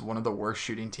Dakota is one of the worst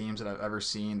shooting teams that I've ever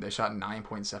seen. They shot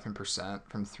 9.7%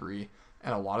 from three,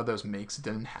 and a lot of those makes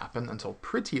didn't happen until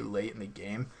pretty late in the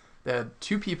game. They had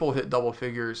two people hit double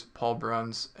figures, Paul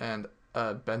Bruns and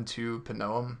Bentu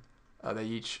Panoam. They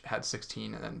each had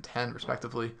 16 and then 10,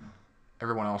 respectively.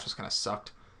 Everyone else just kind of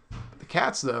sucked. The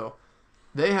Cats, though,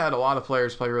 they had a lot of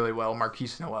players play really well.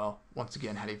 Marquise Noel, once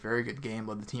again, had a very good game,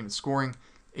 led the team in scoring.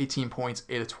 18 points,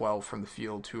 8 of 12 from the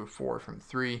field, 2 of 4 from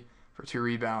 3 for 2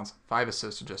 rebounds, 5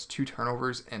 assists to just 2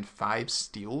 turnovers, and 5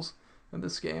 steals in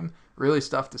this game. Really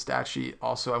stuffed the stat sheet.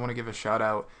 Also, I want to give a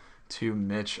shout-out to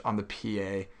Mitch on the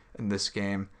PA in this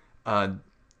game. On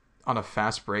a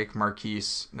fast break,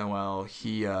 Marquise Noel,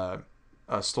 he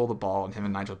stole the ball, and him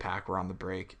and Nigel Pack were on the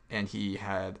break, and he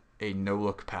had a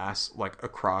no-look pass like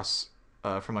across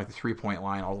from like the 3-point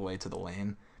line all the way to the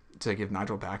lane to give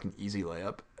Nigel Pack an easy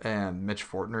layup. And Mitch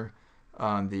Fortner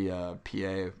on the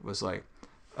PA was like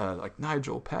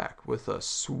Nigel Pack with a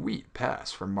sweet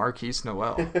pass from Marquise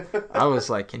Noel. I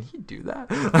was like, can he do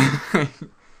that?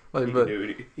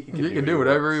 He can do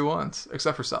whatever he wants,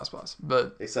 except for Sauce.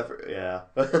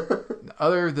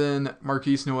 Other than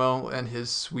Marquise Noel and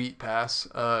his sweet pass,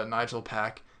 Nigel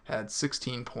Pack had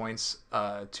 16 points,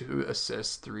 2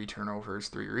 assists, 3 turnovers,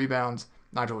 3 rebounds.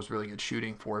 Nigel was really good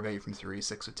shooting, 4 of 8 from 3,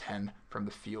 6 of 10 from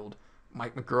the field.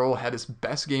 Mike McGurl had his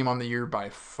best game on the year by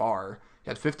far. He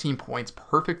had 15 points,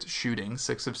 perfect shooting,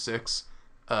 6 of 6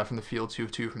 from the field, 2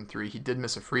 of 2 from 3. He did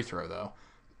miss a free throw, though.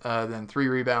 Then 3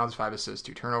 rebounds, 5 assists,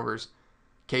 2 turnovers.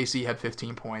 Casey had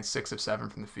 15 points, 6 of 7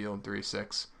 from the field, 3 of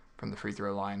 6 from the free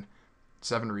throw line,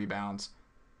 7 rebounds,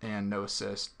 and no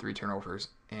assists, 3 turnovers,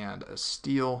 and a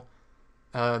steal.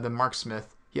 Then Mark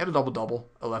Smith, he had a double-double,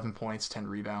 11 points, 10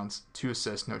 rebounds, 2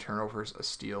 assists, no turnovers, a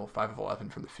steal, 5 of 11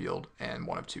 from the field, and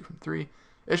 1 of 2 from 3.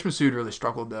 Ish Massoud really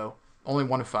struggled, though. Only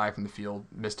 1 of 5 from the field,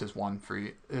 missed his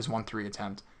 1-3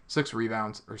 attempt, 7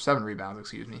 rebounds,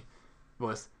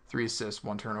 with 3 assists,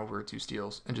 1 turnover, 2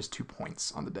 steals, and just 2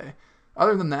 points on the day.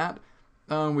 Other than that,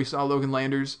 we saw Logan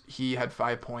Landers. He had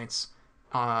 5 points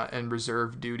in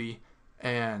reserve duty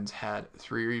and had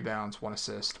 3 rebounds, 1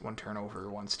 assist, 1 turnover,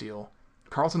 1 steal.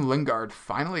 Carlton Lingard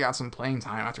finally got some playing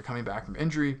time after coming back from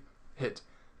injury. Hit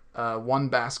 1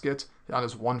 basket on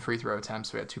his 1 free throw attempt,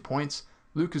 so he had 2 points.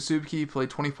 Luke Kasubke played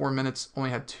 24 minutes, only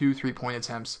had 2 3-point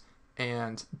attempts,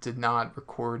 and did not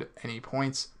record any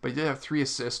points. But he did have 3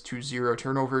 assists to 0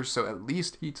 turnovers, so at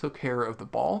least he took care of the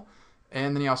ball.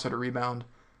 And then he also had a rebound.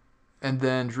 And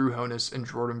then Drew Honus and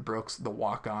Jordan Brooks, the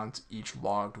walk-ons, each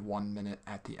logged 1 minute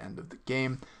at the end of the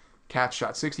game. Cats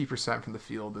shot 60% from the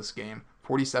field this game,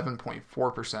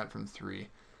 47.4% from 3.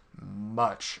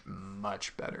 Much,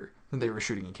 much better than they were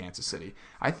shooting in Kansas City.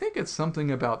 I think it's something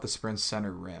about the Sprint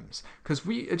Center rims, because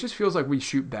it just feels like we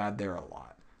shoot bad there a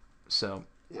lot. So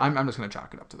yeah. I'm just going to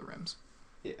chalk it up to the rims.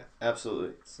 Yeah,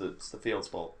 absolutely. It's the field's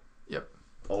fault. Yep.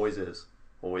 Always is.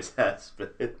 Always has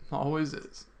been. Always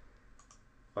is.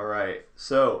 All right.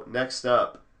 So next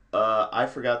up, I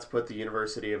forgot to put the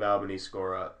University of Albany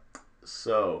score up.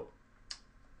 So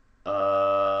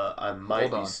I might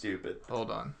Hold be on. stupid.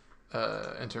 Hold on.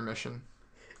 Intermission.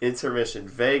 Intermission.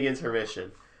 Vague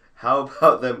intermission. How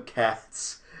about them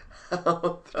Cats?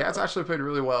 The Cats actually played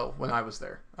really well when I was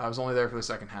there. I was only there for the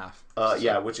second half.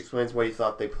 Yeah, which explains why you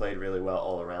thought they played really well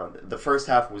all around. The first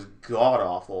half was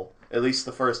god-awful. At least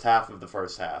the first half of the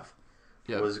first half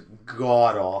was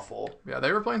god-awful. Yeah,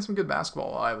 they were playing some good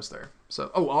basketball while I was there. So,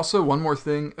 also one more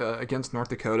thing against North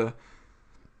Dakota.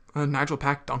 Nigel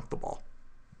Pack dunked the ball.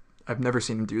 I've never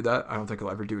seen him do that. I don't think he'll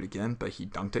ever do it again, but he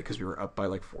dunked it because we were up by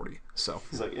like 40. So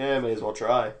he's like, yeah, may as well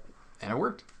try. And it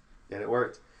worked.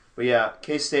 But yeah,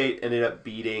 K-State ended up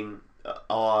beating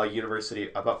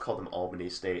University, I about called them Albany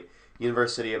State,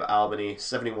 University of Albany,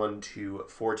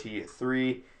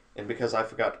 71-43. And because I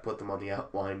forgot to put them on the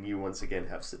outline, you once again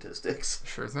have statistics.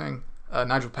 Sure thing.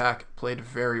 Nigel Pack played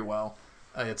very well.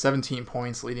 He had 17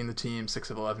 points, leading the team, 6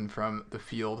 of 11 from the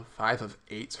field, 5 of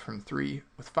 8 from 3,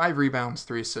 with 5 rebounds,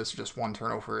 3 assists, just 1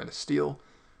 turnover, and a steal.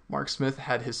 Mark Smith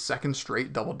had his second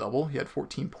straight double-double. He had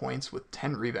 14 points with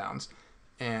 10 rebounds,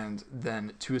 and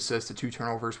then 2 assists to 2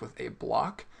 turnovers with a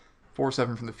block.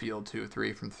 4-7 from the field, 2 of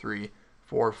 3 from 3,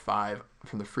 4-5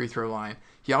 from the free throw line.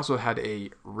 He also had a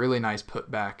really nice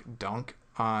putback dunk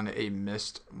on a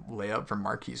missed layup from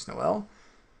Marquise Noel.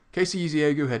 Casey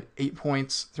Eziagu had 8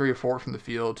 points, 3 of 4 from the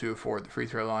field, 2 of 4 at the free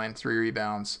throw line, 3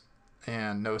 rebounds,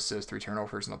 and no assists, 3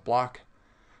 turnovers, and a block.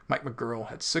 Mike McGurl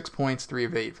had 6 points, 3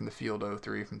 of 8 from the field, 0 of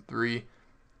 3 from 3,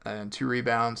 and 2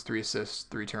 rebounds, 3 assists,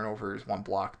 3 turnovers, 1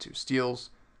 block, 2 steals.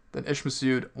 Then Ish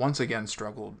Masood once again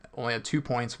struggled, only had 2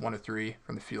 points, 1 of 3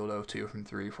 from the field, 0 of 2 from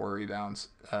 3, 4 rebounds,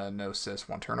 no assists,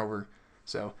 1 turnover.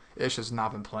 So Ish has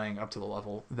not been playing up to the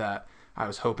level that I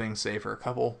was hoping, save for a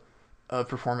couple of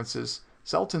performances.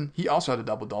 Selton, he also had a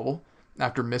double-double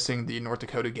after missing the North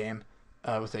Dakota game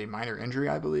with a minor injury,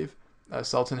 I believe.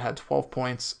 Selton had 12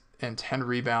 points and 10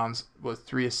 rebounds with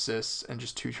 3 assists and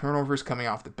just 2 turnovers coming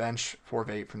off the bench, 4 of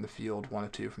 8 from the field, 1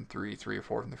 of 2 from 3, 3 of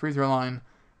 4 from the free throw line.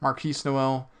 Marquise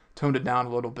Noel toned it down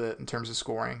a little bit in terms of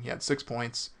scoring. He had 6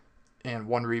 points and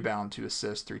 1 rebound, 2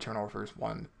 assists, 3 turnovers,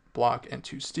 1 block, and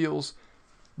 2 steals.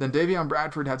 Then Davion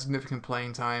Bradford had significant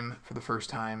playing time for the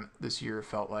first time this year, it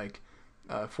felt like.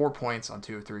 4 points on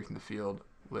 2 of 3 from the field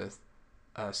with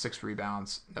 6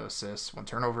 rebounds, no assists, 1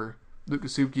 turnover. Luke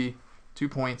Gasubke, 2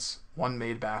 points, 1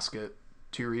 made basket,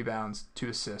 2 rebounds, 2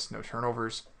 assists, no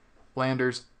turnovers.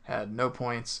 Landers had no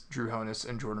points. Drew Honus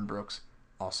and Jordan Brooks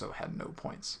also had no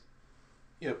points.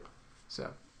 Yep.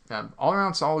 So, all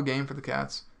around solid game for the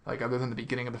Cats. Like, other than the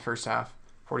beginning of the first half,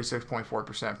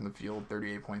 46.4% from the field,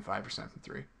 38.5% from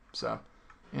 3. So,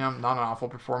 not an awful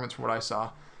performance from what I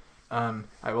saw.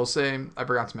 I will say, I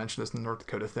forgot to mention this in the North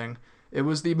Dakota thing. It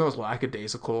was the most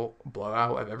lackadaisical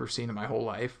blowout I've ever seen in my whole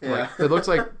life. Yeah.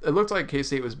 Like, it looked like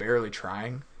K-State was barely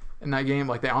trying in that game.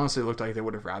 Like, they honestly looked like they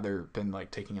would have rather been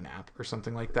like taking a nap or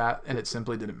something like that, and it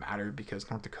simply didn't matter because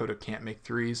North Dakota can't make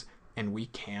threes and we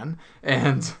can.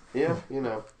 And yeah,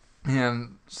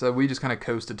 And so we just kind of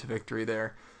coasted to victory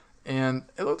there. And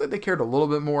it looked like they cared a little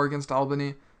bit more against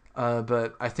Albany,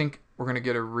 but I think we're going to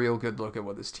get a real good look at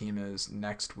what this team is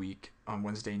next week on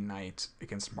Wednesday night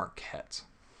against Marquette.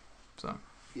 So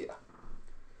yeah.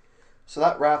 So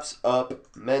that wraps up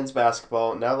men's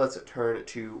basketball. Now let's turn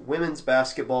to women's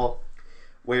basketball,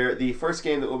 where the first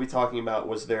game that we'll be talking about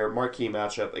was their marquee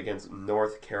matchup against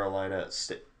North Carolina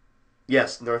State.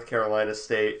 Yes, North Carolina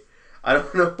State. I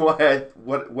don't know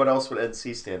what else would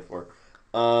NC stand for.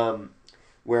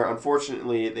 Where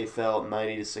unfortunately they fell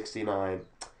 90-69.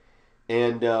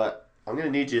 And I'm going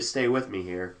to need you to stay with me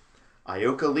here.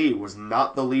 Ayoka Lee was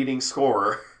not the leading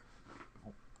scorer.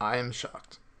 I am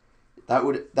shocked.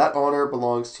 That honor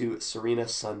belongs to Serena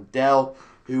Sundell,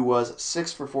 who was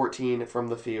 6 for 14 from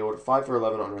the field, 5 for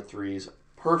 11 on her threes,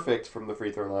 perfect from the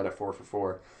free throw line at 4 for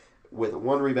 4, with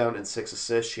 1 rebound and 6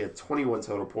 assists. She had 21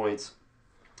 total points.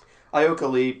 Ayoka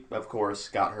Lee, of course,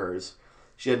 got hers.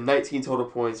 She had 19 total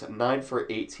points, 9 for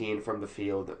 18 from the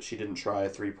field. She didn't try a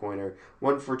three-pointer.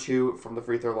 1 for 2 from the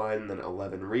free throw line, and then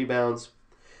 11 rebounds.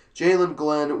 Jalen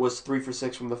Glenn was 3 for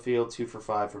 6 from the field, 2 for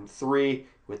 5 from 3,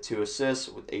 with 2 assists,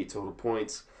 with 8 total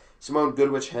points. Simone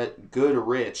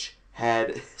Goodrich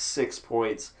had 6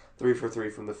 points, 3 for 3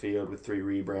 from the field, with 3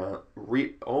 rebounds.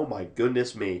 Oh my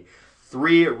goodness me.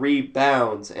 3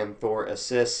 rebounds and 4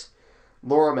 assists.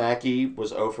 Laura Mackey was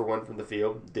 0 for 1 from the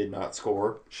field, did not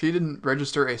score. She didn't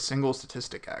register a single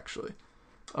statistic, actually.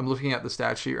 I'm looking at the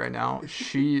stat sheet right now.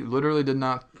 She literally did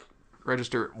not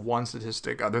register one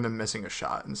statistic other than missing a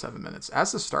shot in 7 minutes.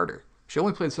 As a starter, she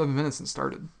only played 7 minutes and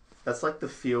started. That's like the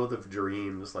Field of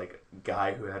Dreams, like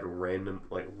guy who had a random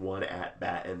one at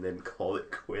bat and then called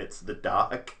it quits. The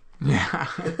Doc. Yeah.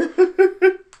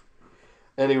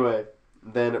 Anyway,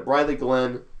 then Briley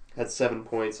Glenn had 7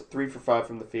 points, 3 for 5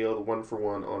 from the field, 1 for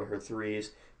 1 on her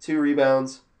threes, 2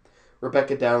 rebounds.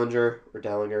 Rebecca Dallinger,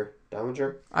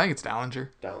 Dallinger? I think it's Dallinger.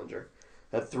 Dallinger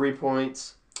had 3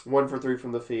 points, 1 for 3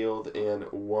 from the field, and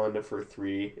 1 for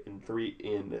 3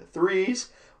 in threes,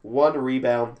 1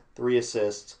 rebound, 3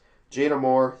 assists. Jana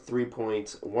Moore, 3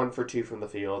 points, 1 for 2 from the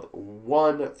field,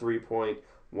 1 3-point,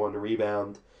 1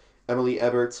 rebound. Emily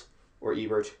Ebert,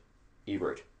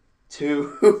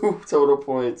 2 total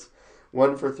points,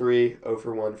 1 for 3, 0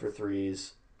 for 1 for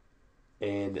threes,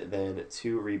 and then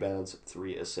 2 rebounds,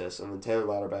 3 assists. And then Taylor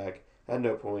Lauterbach had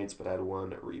no points, but had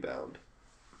 1 rebound.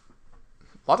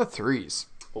 A lot of threes.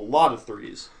 A lot of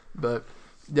threes. But,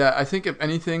 yeah, I think if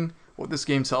anything, what this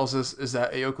game tells us is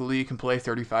that Aoka Lee can play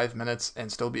 35 minutes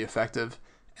and still be effective.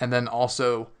 And then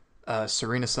also,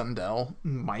 Serena Sundell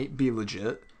might be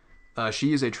legit.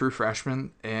 She is a true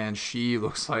freshman, and she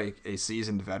looks like a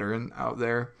seasoned veteran out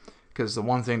there. Because the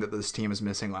one thing that this team was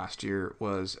missing last year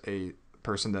was a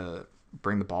person to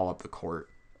bring the ball up the court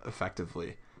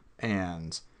effectively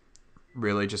and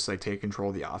really just like take control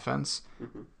of the offense.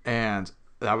 Mm-hmm. And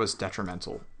that was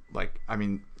detrimental.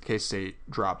 K-State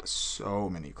dropped so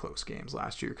many close games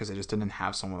last year because they just didn't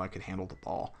have someone that could handle the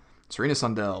ball. Serena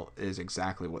Sundell is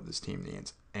exactly what this team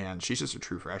needs, and she's just a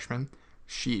true freshman.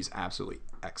 She's absolutely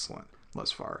excellent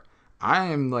thus far. I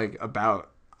am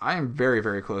very,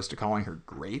 very close to calling her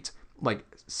great,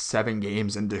 7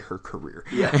 games into her career.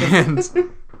 Yeah. And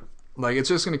it's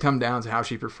just going to come down to how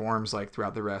she performs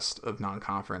throughout the rest of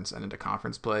non-conference and into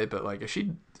conference play. But if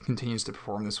she continues to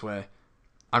perform this way,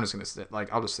 I'm just going to say,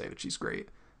 I'll just say that she's great.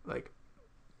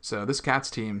 So this Cats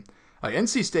team,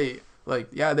 NC State,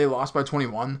 they lost by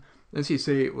 21. NC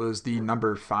State was the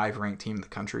number 5 ranked team in the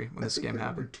country when this game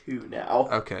happened. Number 2 now.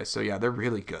 Okay, so yeah, they're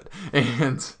really good.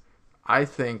 And I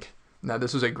think now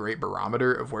this was a great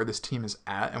barometer of where this team is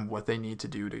at and what they need to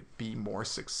do to be more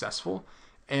successful.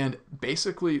 And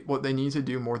basically what they need to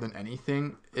do more than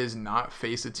anything is not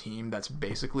face a team that's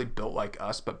basically built like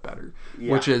us but better.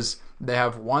 Yeah. Which is they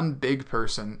have one big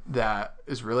person that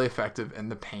is really effective in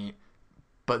the paint,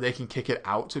 but they can kick it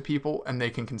out to people and they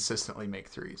can consistently make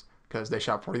threes. Because they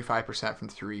shot 45% from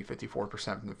 3,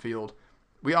 54% from the field.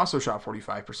 We also shot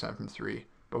 45% from 3,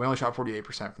 but we only shot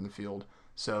 48% from the field.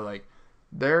 So,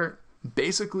 they're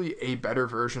basically a better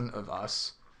version of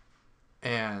us.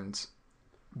 And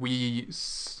we,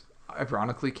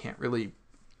 ironically, can't really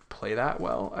play that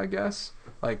well, I guess.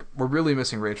 We're really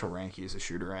missing Rachel Ranke as a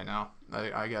shooter right now.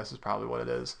 I guess is probably what it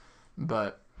is.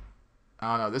 But,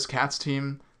 I don't know. This Cats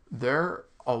team, they're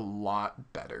a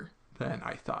lot better than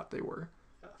I thought they were.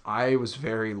 I was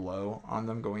very low on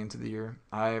them going into the year.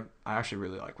 I actually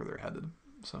really like where they're headed.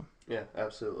 So yeah,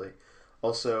 absolutely.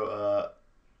 Also,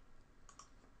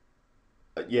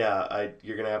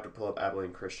 you're gonna have to pull up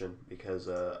Abilene Christian because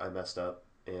I messed up,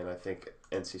 and I think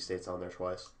NC State's on there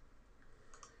twice.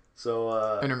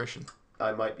 So intermission.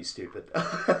 I might be stupid.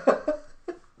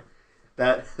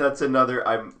 That's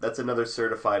another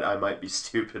certified I might be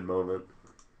stupid moment.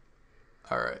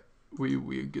 All right,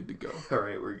 we good to go. All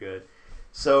right, we're good.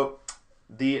 So,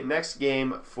 the next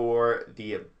game for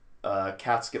the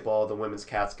Catsketball, the women's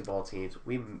Catsketball teams,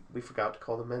 we forgot to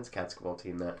call the men's Catsketball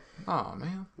team that. Oh,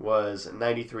 man. Was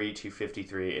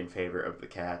 93-53 in favor of the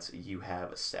Cats. You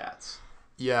have stats.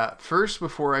 Yeah, first,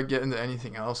 before I get into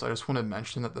anything else, I just want to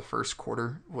mention that the first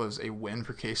quarter was a win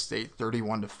for K-State,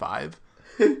 31-5.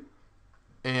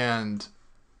 And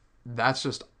that's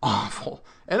just awful.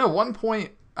 And at one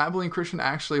point, Abilene Christian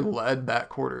actually led that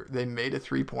quarter. They made a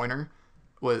 3-pointer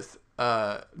with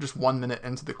just 1 minute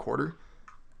into the quarter,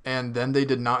 and then they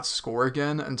did not score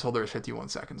again until there was 51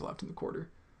 seconds left in the quarter.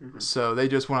 Mm-hmm. So they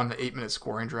just went on the 8-minute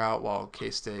scoring drought while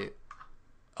K-State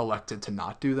elected to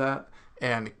not do that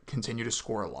and continue to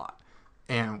score a lot.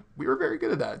 And we were very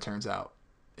good at that, it turns out.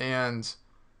 And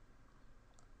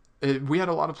we had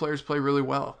a lot of players play really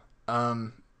well.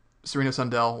 Serena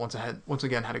Sundell once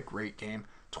again had a great game.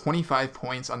 25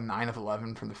 points on 9 of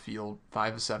 11 from the field,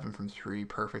 5 of 7 from 3,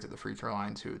 perfect at the free throw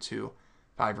line, 2 of 2,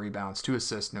 5 rebounds, 2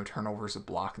 assists, no turnovers, a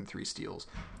block, and 3 steals.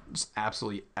 Just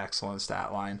absolutely excellent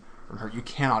stat line from her. You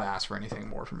cannot ask for anything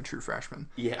more from a true freshman.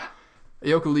 Yeah.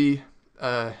 Aoka Lee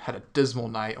had a dismal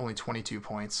night, only 22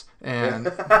 points,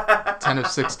 and 10 of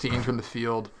 16 from the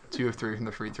field, 2 of 3 from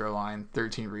the free throw line,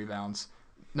 13 rebounds,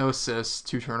 no assists,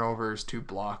 2 turnovers, 2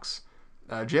 blocks.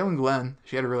 Jalen Glenn,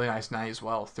 she had a really nice night as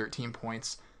well. 13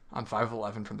 points on 5 of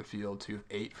 11 from the field, 2 of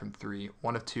 8 from 3,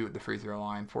 1 of 2 at the free throw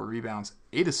line, 4 rebounds,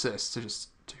 8 assists to just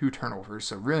 2 turnovers.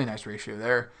 So really nice ratio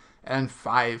there, and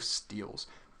 5 steals.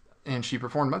 And she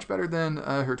performed much better than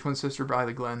her twin sister,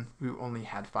 Briley Glenn, who only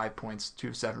had 5 points, 2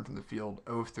 of 7 from the field,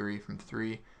 0 of 3 from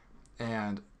 3,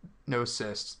 and no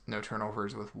assists, no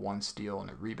turnovers with 1 steal and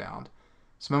a rebound.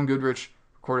 Simone Goodrich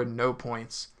recorded no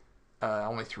points,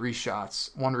 only 3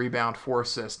 shots, 1 rebound, 4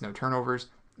 assists, no turnovers.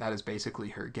 That is basically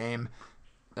her game.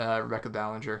 Rebecca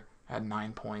Ballinger had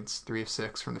 9 points, 3 of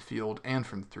 6 from the field and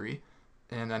from 3,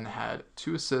 and then had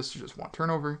 2 assists, just 1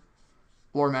 turnover.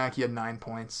 Laura Mackey had 9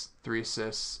 points, 3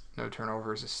 assists, no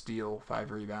turnovers, a steal,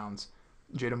 5 rebounds.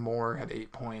 Jada Moore had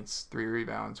 8 points, 3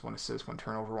 rebounds, 1 assist, 1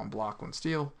 turnover, 1 block, 1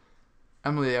 steal.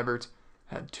 Emily Ebert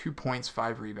had 2 points,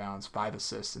 5 rebounds, 5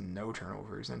 assists, and no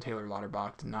turnovers. And Taylor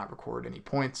Lauterbach did not record any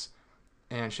points,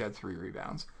 and she had 3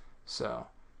 rebounds. So,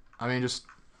 I mean, just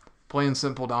plain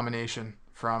simple domination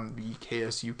from the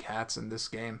KSU Cats in this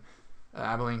game.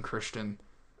 Abilene Christian,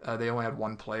 they only had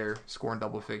 1 player scoring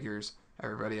double figures.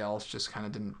 Everybody else just kind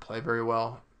of didn't play very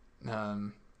well.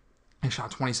 They shot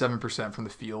 27% from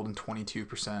the field and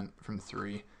 22% from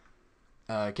 3.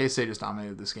 K-State just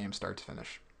dominated this game start to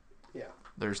finish. Yeah.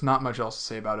 There's not much else to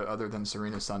say about it other than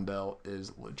Serena Sundell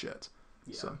is legit.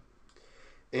 Yeah. So.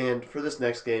 And for this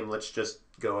next game, let's just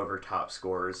go over top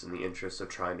scorers in the interest of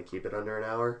trying to keep it under an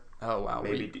hour. Oh, wow.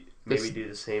 Maybe do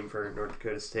the same for North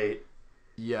Dakota State.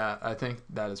 Yeah, I think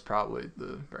that is probably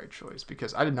the right choice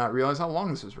because I did not realize how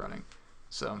long this was running.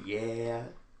 So yeah.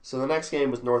 So the next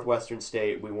game was Northwestern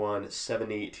State. We won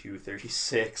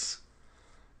 70-36.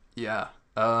 Yeah.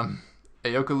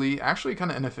 Aoka Lee, actually kind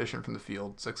of inefficient from the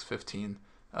field, 6-15.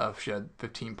 She had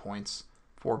 15 points,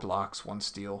 4 blocks, 1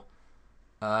 steal.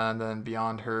 And then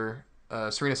beyond her,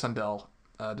 Serena Sundell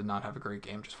did not have a great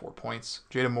game, just 4 points.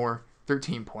 Jada Moore,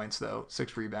 13 points though,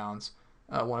 6 rebounds,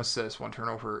 1 assist, 1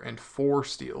 turnover, and 4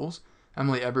 steals.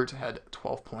 Emily Ebert had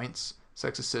 12 points,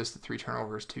 6 assists, 3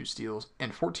 turnovers, 2 steals,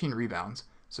 and 14 rebounds.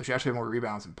 So she actually had more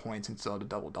rebounds than points and still had a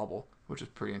double-double, which is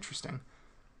pretty interesting.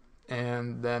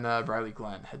 And then Briley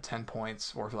Glenn had 10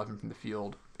 points, 4 of 11 from the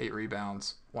field, 8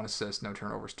 rebounds, 1 assist, no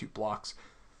turnovers, 2 blocks.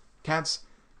 Cats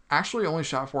actually only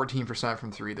shot 14%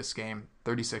 from 3 this game,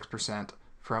 36%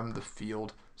 from the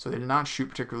field. So they did not shoot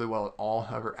particularly well at all.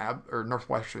 However,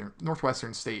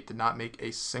 Northwestern State did not make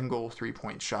a single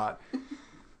 3-point shot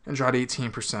and shot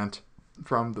 18%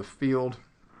 from the field.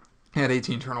 Had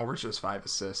 18 turnovers, just 5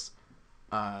 assists.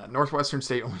 Northwestern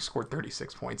State only scored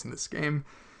 36 points in this game.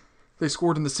 They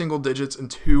scored in the single digits in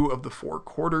 2 of the 4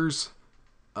 quarters.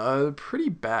 Pretty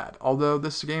bad. Although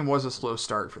this game was a slow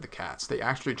start for the Cats. They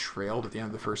actually trailed at the end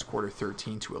of the first quarter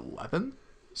 13-11.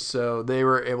 So they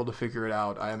were able to figure it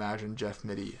out. I imagine Jeff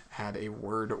Mittie had a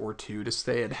word or two to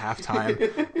say at halftime,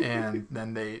 and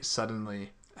then they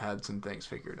suddenly had some things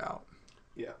figured out.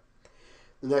 Yeah.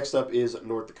 The next up is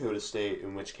North Dakota State,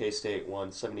 in which K-State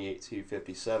won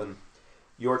 78-57.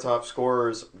 Your top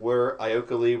scorers were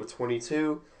Aoka Lee with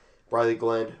 22, Briley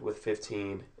Glenn with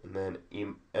 15, and then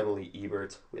Emily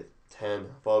Ebert with 10,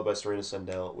 followed by Serena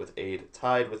Sundell with 8,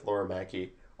 tied with Laura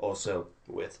Mackey, also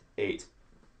with 8.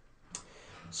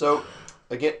 So,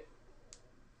 again,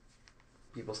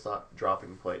 people stopped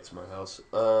dropping plates in my house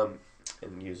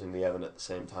and using the oven at the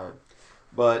same time.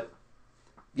 But,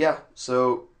 yeah,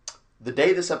 so the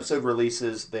day this episode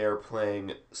releases, they're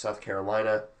playing South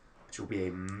Carolina, which will be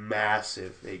a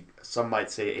massive, some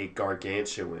might say a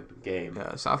gargantuan game.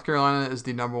 Yeah, South Carolina is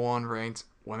the number 1 ranked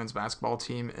women's basketball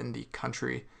team in the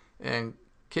country, and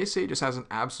K-State just has an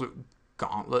absolute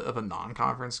gauntlet of a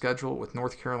non-conference schedule with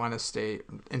North Carolina State,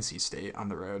 NC State on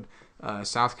the road,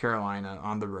 South Carolina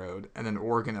on the road, and then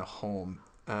Oregon at home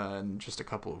in just a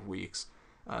couple of weeks.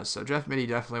 So Jeff Mittie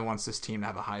definitely wants this team to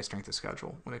have a high strength of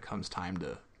schedule when it comes time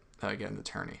to get in the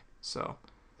tourney. So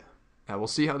we'll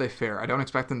see how they fare. I don't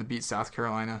expect them to beat South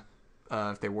Carolina.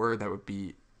 If they were, that would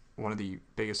be one of the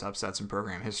biggest upsets in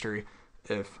program history.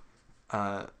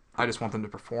 I just want them to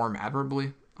perform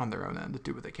admirably on their own end, to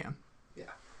do what they can.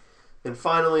 Yeah. And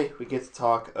finally, we get to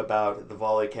talk about the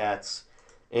Volley Cats.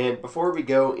 And before we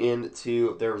go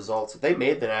into their results, they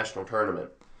made the national tournament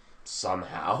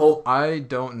somehow. I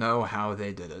don't know how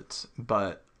they did it,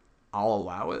 but I'll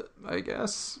allow it, I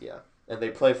guess. Yeah. And they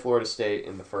play Florida State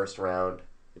in the first round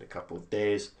in a couple of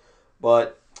days.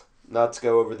 But not to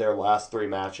go over their last 3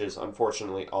 matches.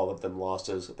 Unfortunately, all of them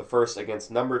losses. The first against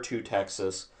number 2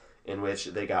 Texas, in which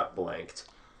they got blanked.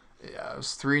 Yeah, it was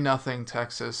 3-0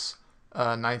 Texas,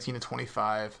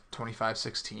 19-25,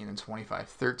 25-16, and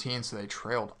 25-13. So they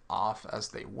trailed off as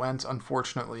they went.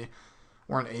 Unfortunately,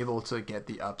 weren't able to get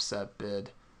the upset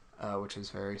bid, which is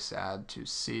very sad to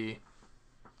see.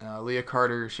 Leah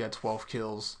Carter, she had 12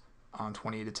 kills on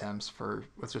 28 attempts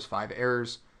with just 5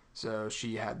 errors. So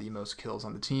she had the most kills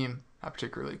on the team. Not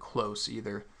particularly close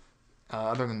either.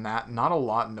 Other than that, not a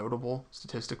lot notable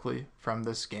statistically from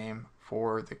this game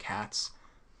for the Cats.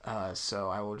 So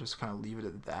I will just kind of leave it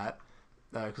at that.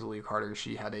 Because Leah Carter,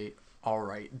 she had a all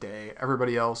right day.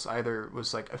 Everybody else either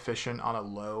was like efficient on a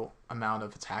low amount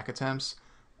of attack attempts,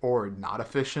 or not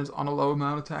efficient on a low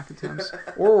amount of attack attempts,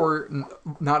 or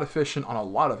not efficient on a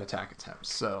lot of attack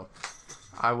attempts. So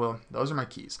I will. Those are my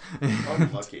keys.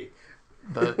 Unlucky.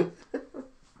 But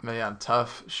yeah,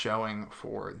 tough showing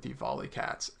for the Volley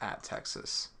Cats at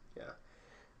Texas. Yeah.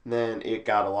 And then it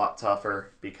got a lot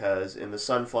tougher because in the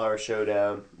Sunflower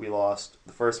Showdown, we lost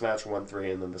the first match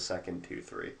 1-3 and then the second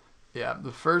 2-3. Yeah,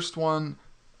 the first one,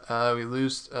 we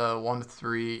lose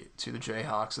 1-3 to the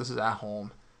Jayhawks. This is at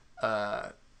home.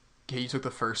 KU took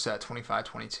the first set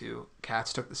 25-22.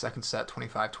 Cats took the second set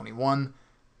 25-21.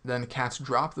 Then the Cats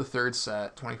dropped the third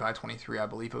set 25-23. I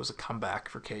believe it was a comeback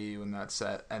for KU in that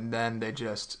set. And then they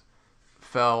just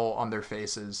fell on their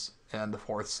faces in the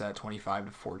fourth set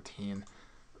 25-14.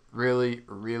 Really,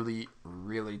 really,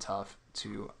 really tough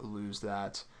to lose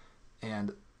that.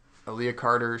 And Aaliyah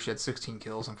Carter, she had 16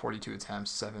 kills on 42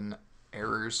 attempts, 7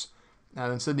 errors.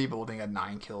 And then Sydney Boulding had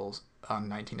 9 kills on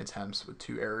 19 attempts with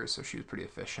 2 errors, so she was pretty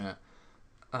efficient.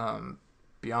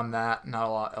 Beyond that, not a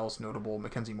lot else notable.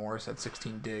 Mackenzie Morris had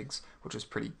 16 digs, which is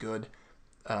pretty good.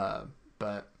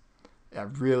 But yeah,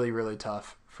 really, really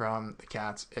tough from the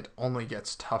Cats. It only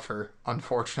gets tougher,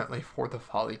 unfortunately, for the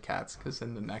Volley Cats, because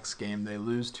in the next game they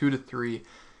lose 2-3,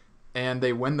 and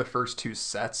they win the first 2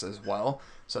 sets as well.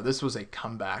 So this was a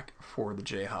comeback for the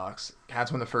Jayhawks.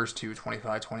 Cats win the first 2,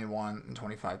 25-21 and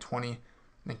 25-20.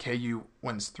 Then KU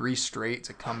wins 3 straight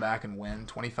to come back and win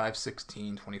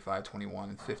 25-16, 25-21,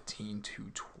 and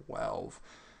 15-12.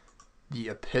 The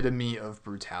epitome of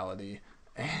brutality.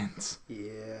 And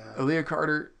yeah, Aaliyah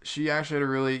Carter, she actually had a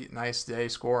really nice day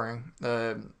scoring.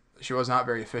 She was not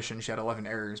very efficient. She had 11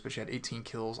 errors, but she had 18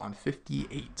 kills on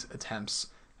 58 attempts.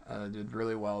 Did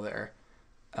really well there.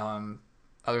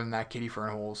 Other than that, Katie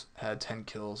Fernholz had 10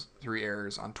 kills, 3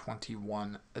 errors on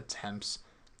 21 attempts.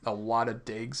 A lot of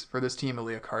digs for this team.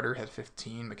 Aaliyah Carter had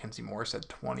 15, Mackenzie Morris had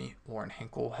 20, Lauren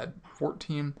Hinkle had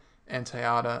 14, and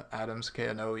Tayada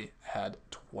Adams-Keanoe had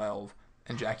 12,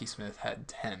 and Jackie Smith had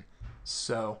 10.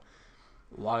 So,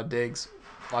 a lot of digs,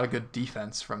 a lot of good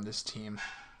defense from this team,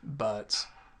 but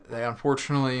they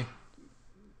unfortunately,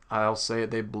 I'll say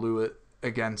it, they blew it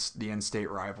against the in-state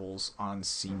rivals on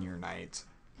senior night.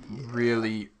 Yeah.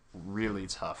 Really, really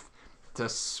tough.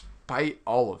 Despite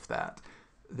all of that,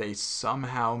 they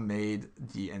somehow made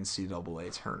the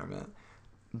NCAA tournament.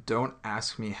 Don't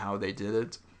ask me how they did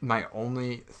it. My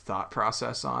only thought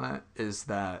process on it is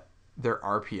that their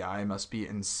RPI must be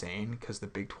insane because the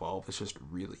Big 12 is just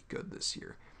really good this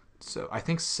year. So I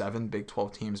think 7 Big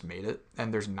 12 teams made it,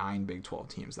 and there's 9 Big 12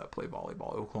 teams that play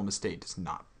volleyball. Oklahoma State does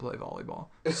not play volleyball.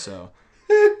 So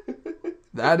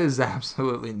that is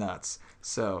absolutely nuts.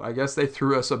 So I guess they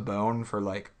threw us a bone for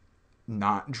like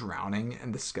not drowning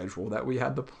in the schedule that we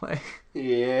had to play.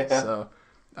 Yeah. So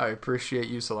I appreciate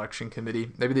you, selection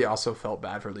committee. Maybe they also felt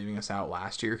bad for leaving us out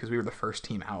last year because we were the first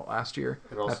team out last year.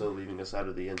 And also leaving us out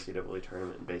of the NCAA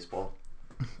tournament in baseball.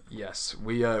 Yes,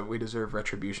 we deserve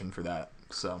retribution for that.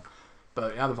 So,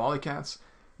 but yeah, the Volley Cats,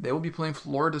 they will be playing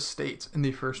Florida State in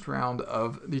the first round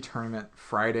of the tournament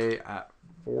Friday at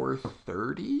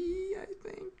 4:30, I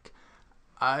think.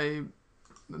 I'm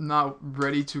not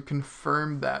ready to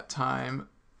confirm that time.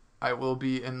 I will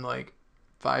be in like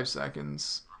 5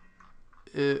 seconds.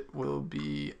 It will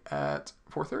be at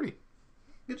 4:30.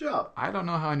 Good job. I don't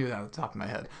know how I knew that off the top of my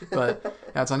head, but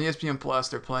yeah, it's on ESPN Plus.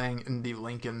 They're playing in the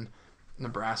Lincoln,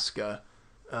 Nebraska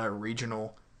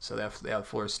regional, so they have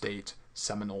Florida State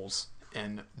Seminoles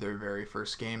in their very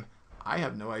first game. I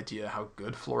have no idea how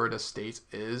good Florida State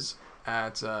is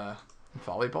at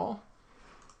volleyball.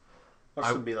 That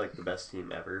should be like the best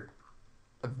team ever.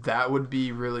 That would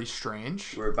be really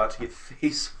strange. We're about to get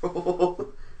face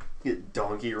rolled. Get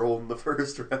donkey rolled in the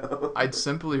first round. I'd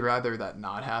simply rather that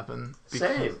not happen.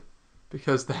 Same.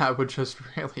 Because that would just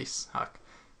really suck.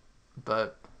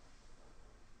 But,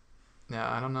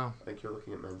 yeah, I don't know. I think you're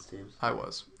looking at men's teams. I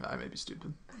was. I may be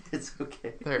stupid. It's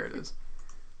okay. There it is.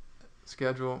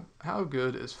 Schedule. How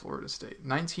good is Florida State?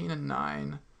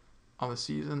 19-9 on the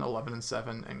season,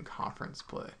 11-7 in conference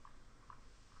play.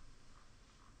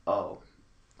 Oh.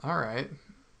 All right.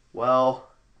 Well,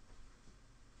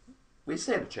 we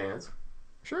stand a chance.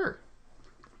 Sure.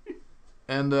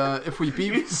 And if we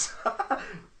beat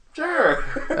sure.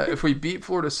 if we beat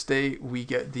Florida State, we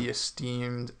get the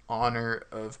esteemed honor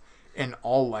of, in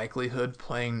all likelihood,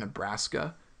 playing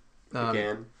Nebraska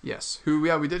again. Yes. Who,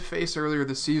 we did face earlier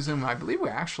this season. I believe we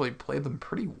actually played them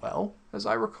pretty well, as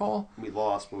I recall. We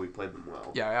lost, but we played them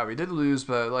well. Yeah, we did lose,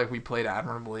 but we played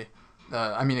admirably.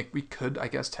 We could, I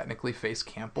guess, technically face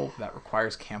Campbell. That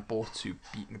requires Campbell to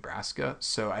beat Nebraska,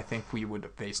 so I think we would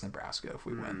face Nebraska if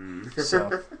we win.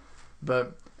 So,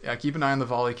 but yeah, keep an eye on the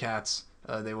Volley Cats.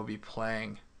 They will be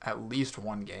playing at least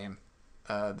one game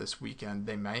this weekend.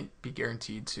 They might be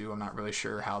guaranteed to. I'm not really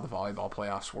sure how the volleyball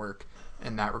playoffs work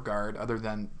in that regard, other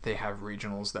than they have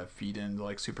regionals that feed into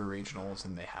super regionals,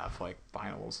 and they have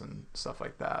finals and stuff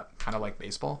like that, kind of like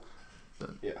baseball. But,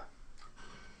 yeah.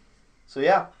 So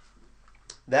yeah,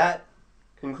 that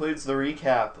concludes the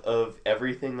recap of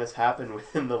everything that's happened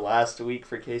within the last week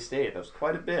for K-State. That was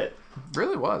quite a bit.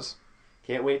 Really was.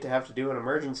 Can't wait to have to do an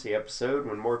emergency episode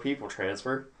when more people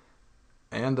transfer.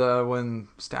 And when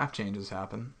staff changes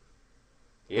happen.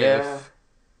 Yeah.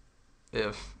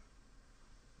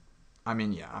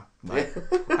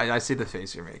 I see the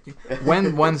face you're making.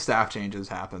 When staff changes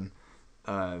happen,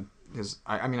 because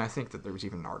I think that there was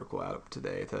even an article out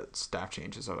today that staff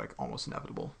changes are almost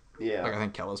inevitable. Yeah. I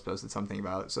think Kellis posted something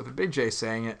about it. So if Big J's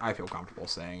saying it, I feel comfortable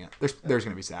saying it. There's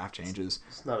going to be staff changes.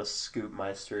 It's not a scoop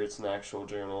meister. It's an actual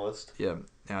journalist. Yeah.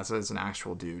 So it's an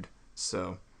actual dude.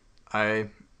 So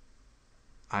I'm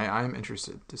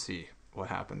interested to see what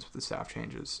happens with the staff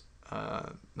changes.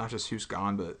 Not just who's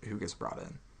gone, but who gets brought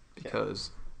in.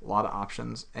 Because a lot of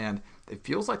options, and it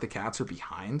feels like the Cats are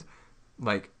behind.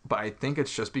 But I think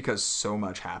it's just because so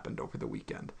much happened over the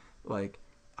weekend. I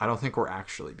don't think we're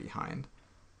actually behind.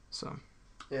 So.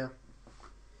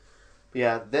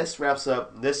 Yeah, this wraps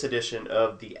up this edition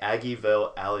of the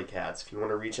Aggieville Alley Cats. If you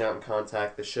want to reach out and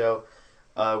contact the show,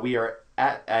 we are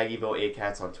at Aggieville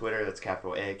ACats on Twitter. That's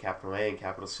capital A, and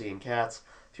capital C in Cats.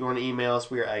 If you want to email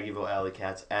us, we are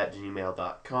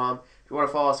AggieVilleAlleyCats@gmail.com. If you want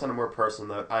to follow us on a more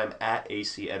personal note, I'm at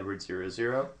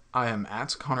ACEdward00. I am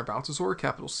at Connor Baltazar,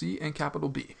 capital C and capital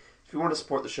B. If you want to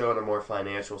support the show in a more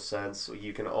financial sense,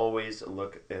 you can always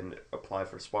look and apply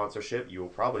for sponsorship. You will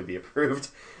probably be approved.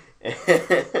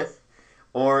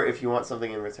 Or if you want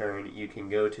something in return, you can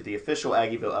go to the official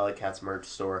Aggieville Alley Cats merch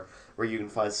store, where you can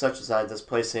find such designs as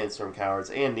Play Sandstorm Cowards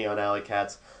and Neon Alley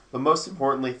Cats. But most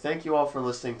importantly, thank you all for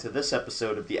listening to this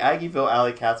episode of the Aggieville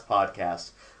Alley Cats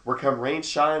podcast, where come rain,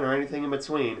 shine, or anything in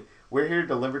between, we're here to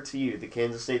deliver to you the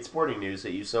Kansas State sporting news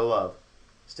that you so love.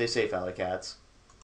 Stay safe, Alley Cats.